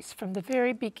always, from the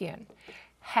very beginning,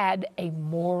 had a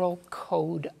moral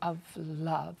code of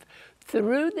love,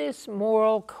 through this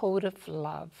moral code of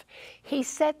love, he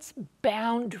sets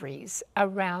boundaries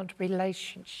around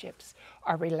relationships,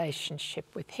 our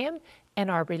relationship with him and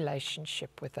our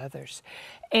relationship with others.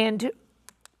 And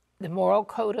the moral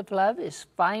code of love is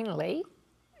finally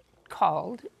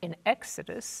called in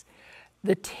Exodus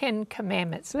the 10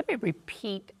 Commandments. Let me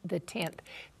repeat the 10th.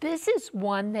 This is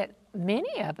one that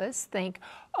many of us think,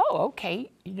 oh,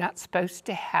 okay, you're not supposed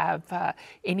to have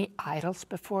any idols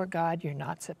before God. You're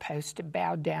not supposed to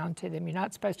bow down to them. You're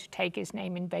not supposed to take his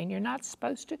name in vain. You're not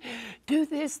supposed to do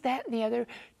this, that, and the other.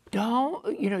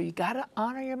 Don't, you got to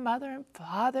honor your mother and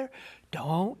father.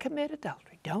 Don't commit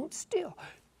adultery. Don't steal.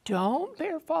 Don't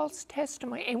bear false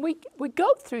testimony. And we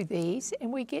go through these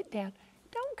and we get down.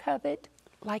 Don't covet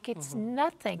like it's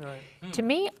nothing. Right. To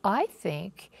me, I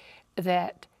think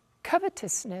that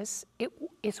covetousness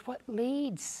is what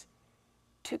leads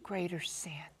to greater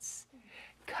sins.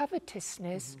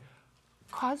 Covetousness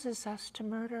causes us to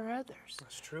murder others.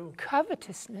 That's true.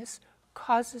 Covetousness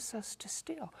causes us to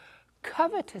steal.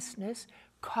 Covetousness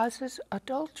causes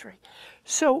adultery.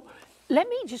 So let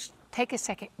me just take a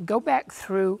second, go back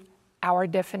through our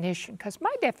definition, because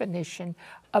my definition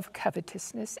of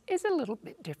covetousness is a little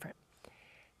bit different.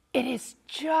 It is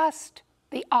just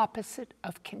the opposite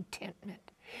of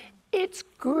contentment. It's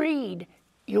greed.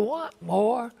 You want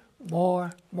more,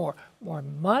 more, more. More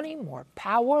money, more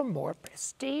power, more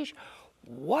prestige.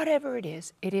 Whatever it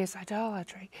is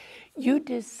idolatry. You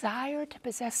desire to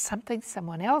possess something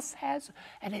someone else has,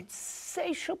 an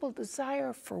insatiable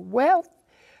desire for wealth,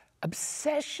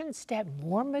 obsessions to have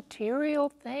more material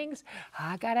things.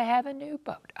 I gotta have a new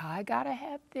boat. I gotta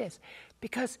have this.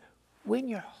 Because when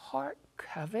your heart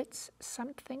covets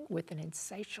something with an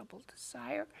insatiable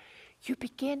desire, you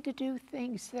begin to do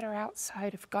things that are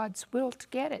outside of God's will to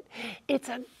get it. It's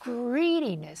a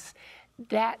greediness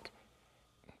that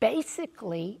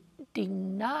basically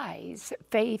denies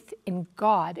faith in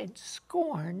God and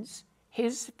scorns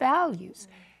his values.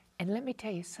 And let me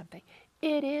tell you something.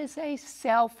 It is a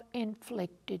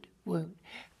self-inflicted wound.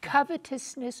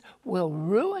 Covetousness will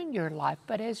ruin your life,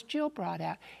 but as Jill brought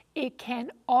out, it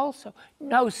can also,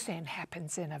 no sin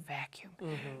happens in a vacuum.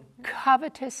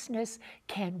 Covetousness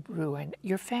can ruin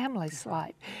your family's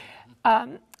life.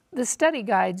 The study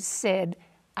guide said,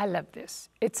 I love this,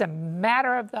 it's a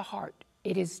matter of the heart.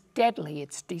 It is deadly,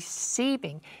 it's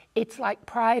deceiving. It's like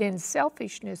pride and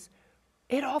selfishness.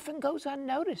 It often goes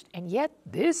unnoticed, and yet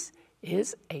this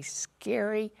is a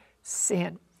scary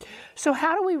sin. So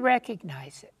how do we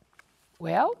recognize it?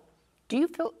 Well, do you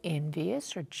feel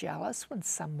envious or jealous when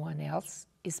someone else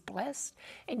is blessed?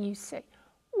 And you say,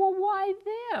 well, why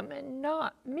them and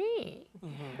not me?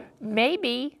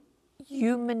 Maybe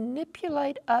you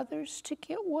manipulate others to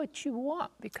get what you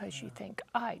want because you think,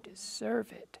 I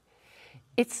deserve it.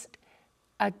 It's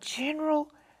a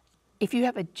general, if you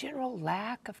have a general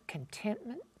lack of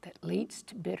contentment that leads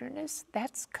to bitterness,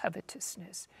 that's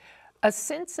covetousness. A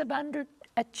sense of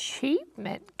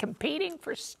underachievement, competing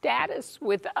for status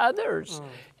with others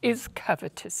is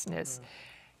covetousness.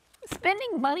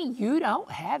 Spending money you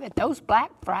don't have at those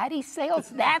Black Friday sales,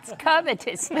 that's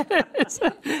covetousness.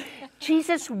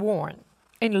 Jesus warned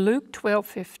in Luke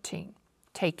 12:15,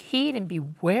 take heed and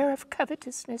beware of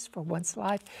covetousness, for one's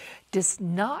life does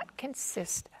not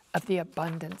consist of the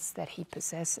abundance that he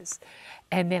possesses.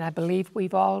 And then I believe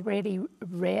we've already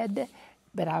read,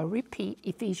 but I'll repeat,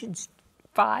 Ephesians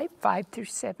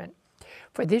 5:5-7.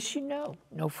 For this you know,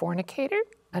 no fornicator,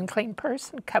 unclean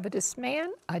person, covetous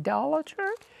man,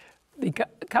 idolater, the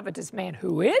covetous man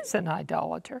who is an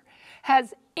idolater,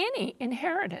 has any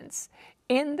inheritance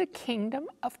in the kingdom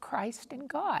of Christ and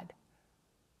God.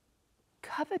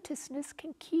 Covetousness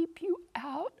can keep you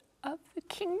out of the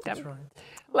kingdom. That's right.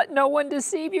 Let no one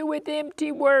deceive you with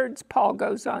empty words, Paul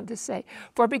goes on to say.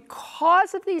 For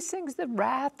because of these things, the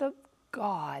wrath of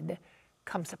God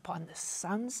comes upon the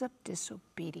sons of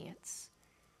disobedience.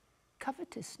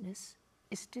 covetousness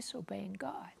is disobeying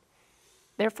God.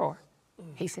 Therefore,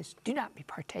 he says, do not be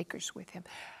partakers with him.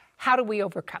 How do we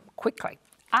overcome? Quickly,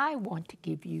 I want to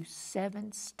give you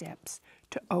 7 steps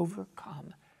to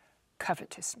overcome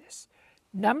covetousness.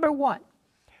 Number 1,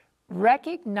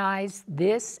 recognize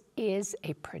this is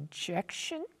a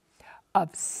projection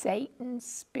of Satan's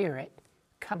spirit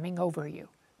coming over you.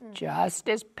 Just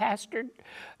as Pastor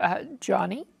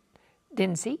Johnny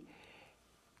Dinsey,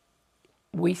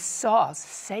 we saw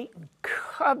Satan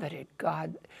coveted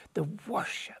God, the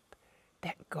worship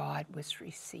that God was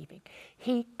receiving.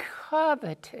 He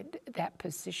coveted that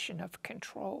position of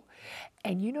control.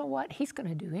 And you know what? He's going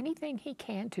to do anything he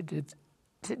can to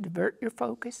divert your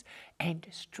focus and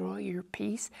destroy your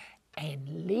peace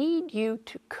and lead you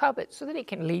to covet so that he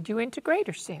can lead you into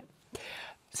greater sin.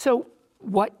 So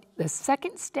what the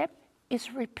second step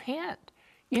is repent.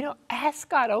 You know, ask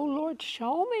God, oh Lord,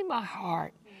 show me my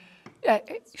heart.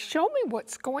 Show me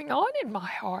what's going on in my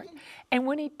heart. And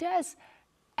when he does,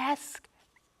 ask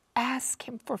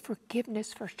him for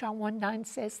forgiveness. 1 John 1:9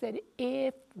 says that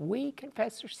if we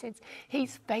confess our sins,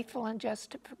 he's faithful and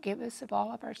just to forgive us of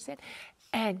all of our sin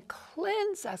and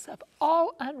cleanse us of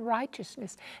all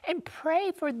unrighteousness, and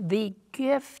pray for the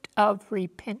gift of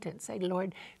repentance. Say,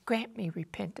 Lord, grant me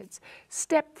repentance.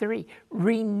 Step 3,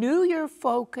 renew your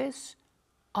focus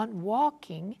on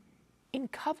walking in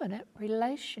covenant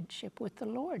relationship with the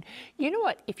Lord. You know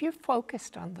what? If you're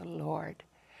focused on the Lord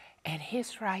and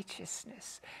his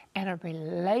righteousness and a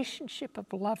relationship of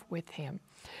love with him,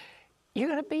 you're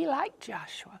going to be like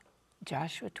Joshua.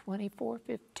 Joshua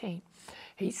 24:15.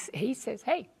 He says,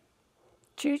 hey,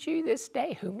 choose you this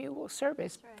day whom you will serve.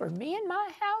 As for me and my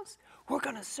house, we're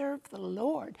going to serve the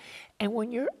Lord. And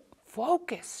when you're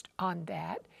focused on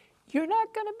that, you're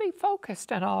not going to be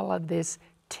focused on all of this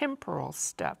temporal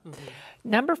stuff.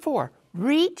 Number 4,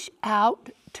 reach out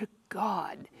to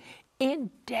God in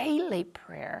daily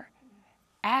prayer,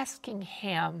 asking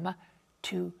him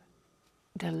to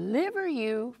deliver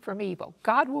you from evil.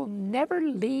 God will never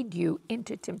lead you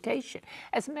into temptation.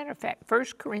 As a matter of fact,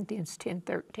 1 Corinthians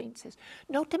 10:13 says,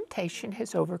 no temptation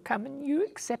has overcome you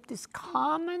except is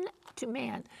common to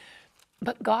man.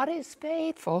 But God is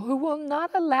faithful, who will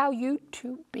not allow you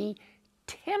to be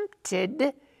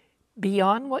tempted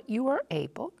beyond what you are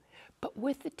able, but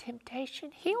with the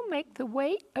temptation, he'll make the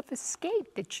way of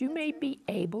escape that you may be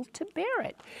able to bear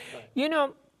it. You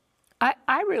know,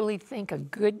 I really think a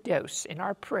good dose in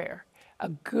our prayer, a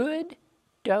good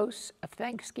dose of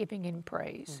thanksgiving and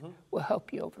praise will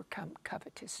help you overcome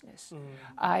covetousness.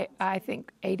 I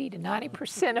think 80 to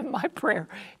 90% of my prayer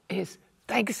is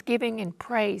thanksgiving and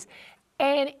praise,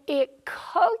 and it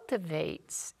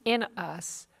cultivates in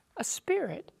us a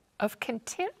spirit of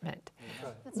contentment.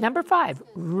 Number 5,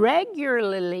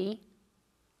 regularly,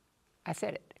 I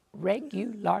said it,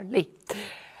 regularly.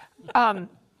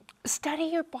 Study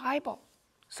your Bible.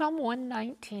 Psalm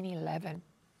 119:11.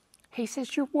 He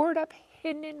says, your word I've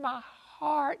hidden in my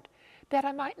heart that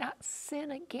I might not sin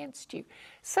against you.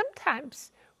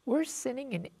 Sometimes we're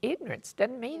sinning in ignorance.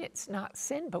 Doesn't mean it's not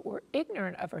sin, but we're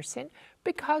ignorant of our sin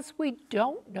because we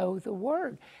don't know the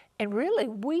word. And really,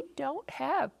 we don't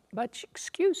have much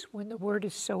excuse when the word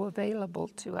is so available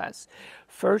to us.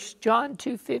 1 John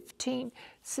 2:15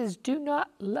 says, do not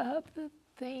love the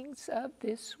things of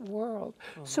this world.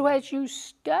 So as you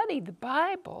study the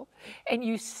Bible and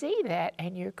you see that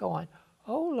and you're going,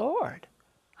 oh Lord,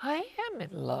 I am in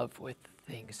love with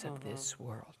the things of this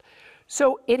world.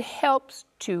 So it helps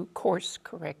to course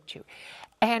correct you.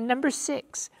 And number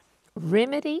 6,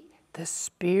 remedy the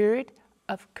spirit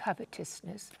of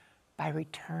covetousness by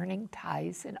returning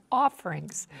tithes and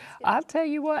offerings. I'll tell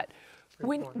you what,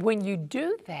 when you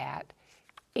do that,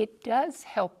 it does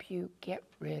help you get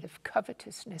rid of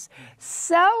covetousness.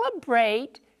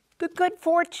 Celebrate the good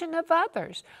fortune of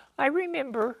others. I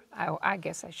remember, I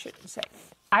guess I shouldn't say,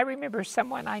 I remember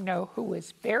someone I know who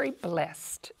was very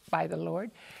blessed by the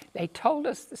Lord. They told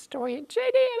us the story, and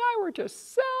J.D. and I were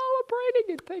just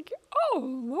celebrating and thinking, oh,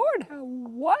 Lord, how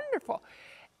wonderful.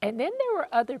 And then there were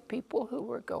other people who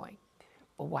were going,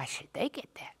 well, why should they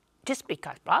get that? Just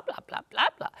because blah, blah, blah, blah,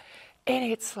 blah. And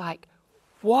it's like,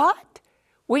 what?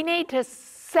 We need to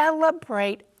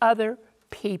celebrate other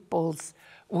people's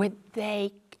when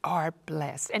they are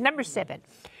blessed. And number 7,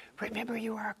 remember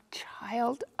you are a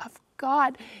child of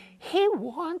God. He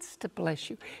wants to bless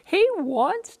you. He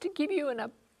wants to give you an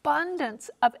abundance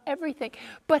of everything.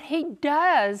 But he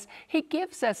does. He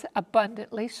gives us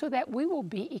abundantly so that we will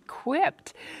be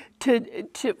equipped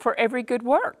for every good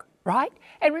work, right?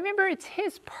 And remember, it's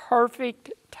his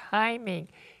perfect timing.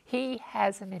 He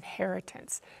has an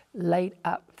inheritance laid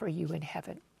up for you in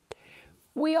heaven.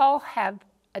 We all have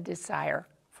a desire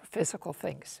for physical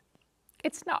things.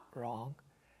 It's not wrong,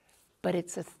 but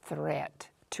it's a threat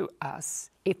to us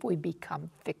if we become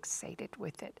fixated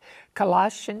with it.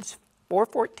 Colossians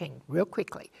 4:14, real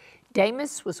quickly.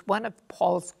 Demas was one of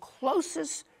Paul's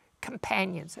closest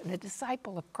companions and a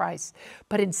disciple of Christ.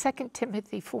 But in 2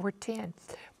 Timothy 4:10,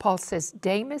 Paul says,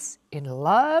 Demas, in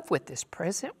love with this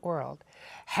present world,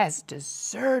 has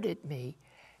deserted me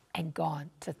and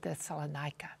gone to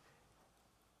Thessalonica.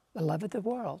 The love of the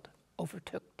world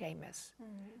overtook Demas.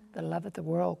 The love of the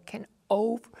world can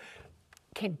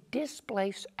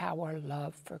displace our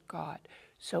love for God.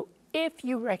 So if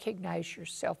you recognize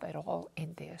yourself at all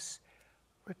in this,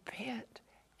 repent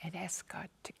and ask God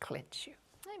to cleanse you.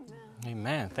 Amen.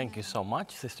 Amen. Thank you so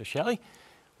much, Sister Shelley.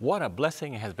 What a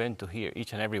blessing it has been to hear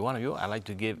each and every one of you. I'd like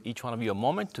to give each one of you a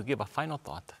moment to give a final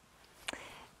thought.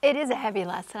 It is a heavy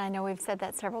lesson. I know we've said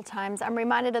that several times. I'm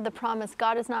reminded of the promise,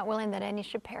 God is not willing that any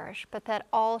should perish, but that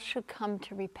all should come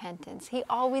to repentance. He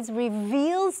always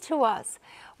reveals to us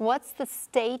what's the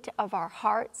state of our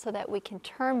heart so that we can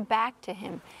turn back to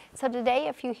Him. So today,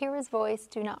 if you hear His voice,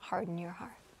 do not harden your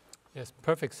heart. Yes,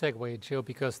 perfect segue, Jill,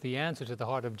 because the answer to the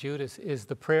heart of Judas is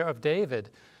the prayer of David.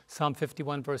 Psalm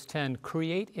 51, verse 10,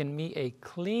 create in me a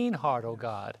clean heart, O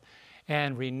God,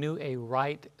 and renew a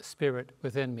right spirit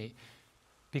within me.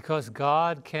 Because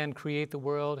God can create the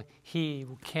world, He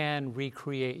can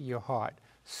recreate your heart.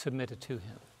 Submit it to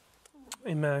Him.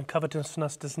 Amen.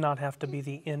 Covetousness does not have to be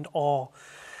the end all.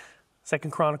 2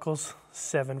 Chronicles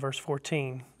 7, verse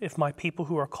 14. If my people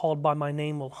who are called by my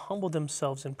name will humble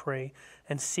themselves and pray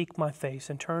and seek my face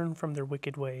and turn from their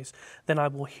wicked ways, then I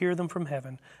will hear them from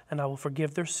heaven and I will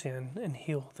forgive their sin and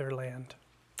heal their land.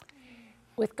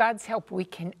 With God's help, we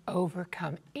can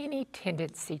overcome any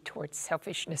tendency towards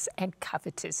selfishness and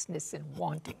covetousness and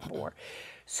wanting more.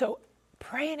 So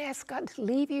pray and ask God to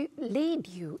lead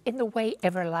you in the way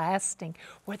everlasting,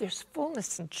 where there's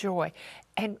fullness and joy.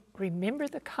 And remember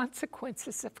the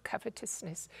consequences of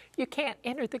covetousness. You can't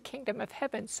enter the kingdom of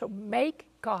heaven, so make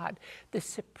God the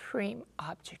supreme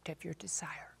object of your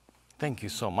desire. Thank you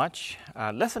so much.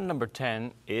 Lesson number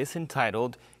 10 is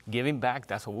entitled Giving Back.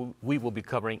 That's what we will be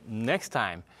covering next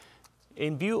time.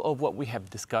 In view of what we have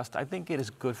discussed, I think it is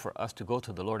good for us to go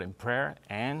to the Lord in prayer,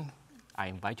 and I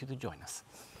invite you to join us.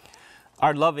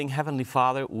 Our loving Heavenly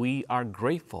Father, we are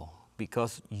grateful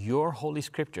because your Holy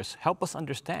Scriptures help us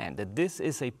understand that this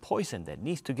is a poison that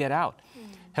needs to get out.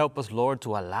 Help us, Lord,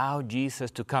 to allow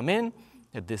Jesus to come in,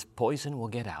 that this poison will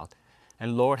get out.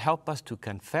 And Lord, help us to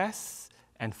confess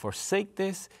and forsake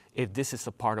this if this is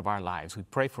a part of our lives. We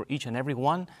pray for each and every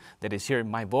one that is hearing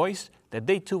my voice, that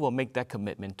they too will make that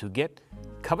commitment to get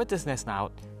covetousness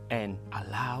out and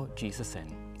allow Jesus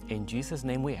in. In Jesus'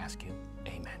 name we ask you,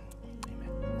 amen.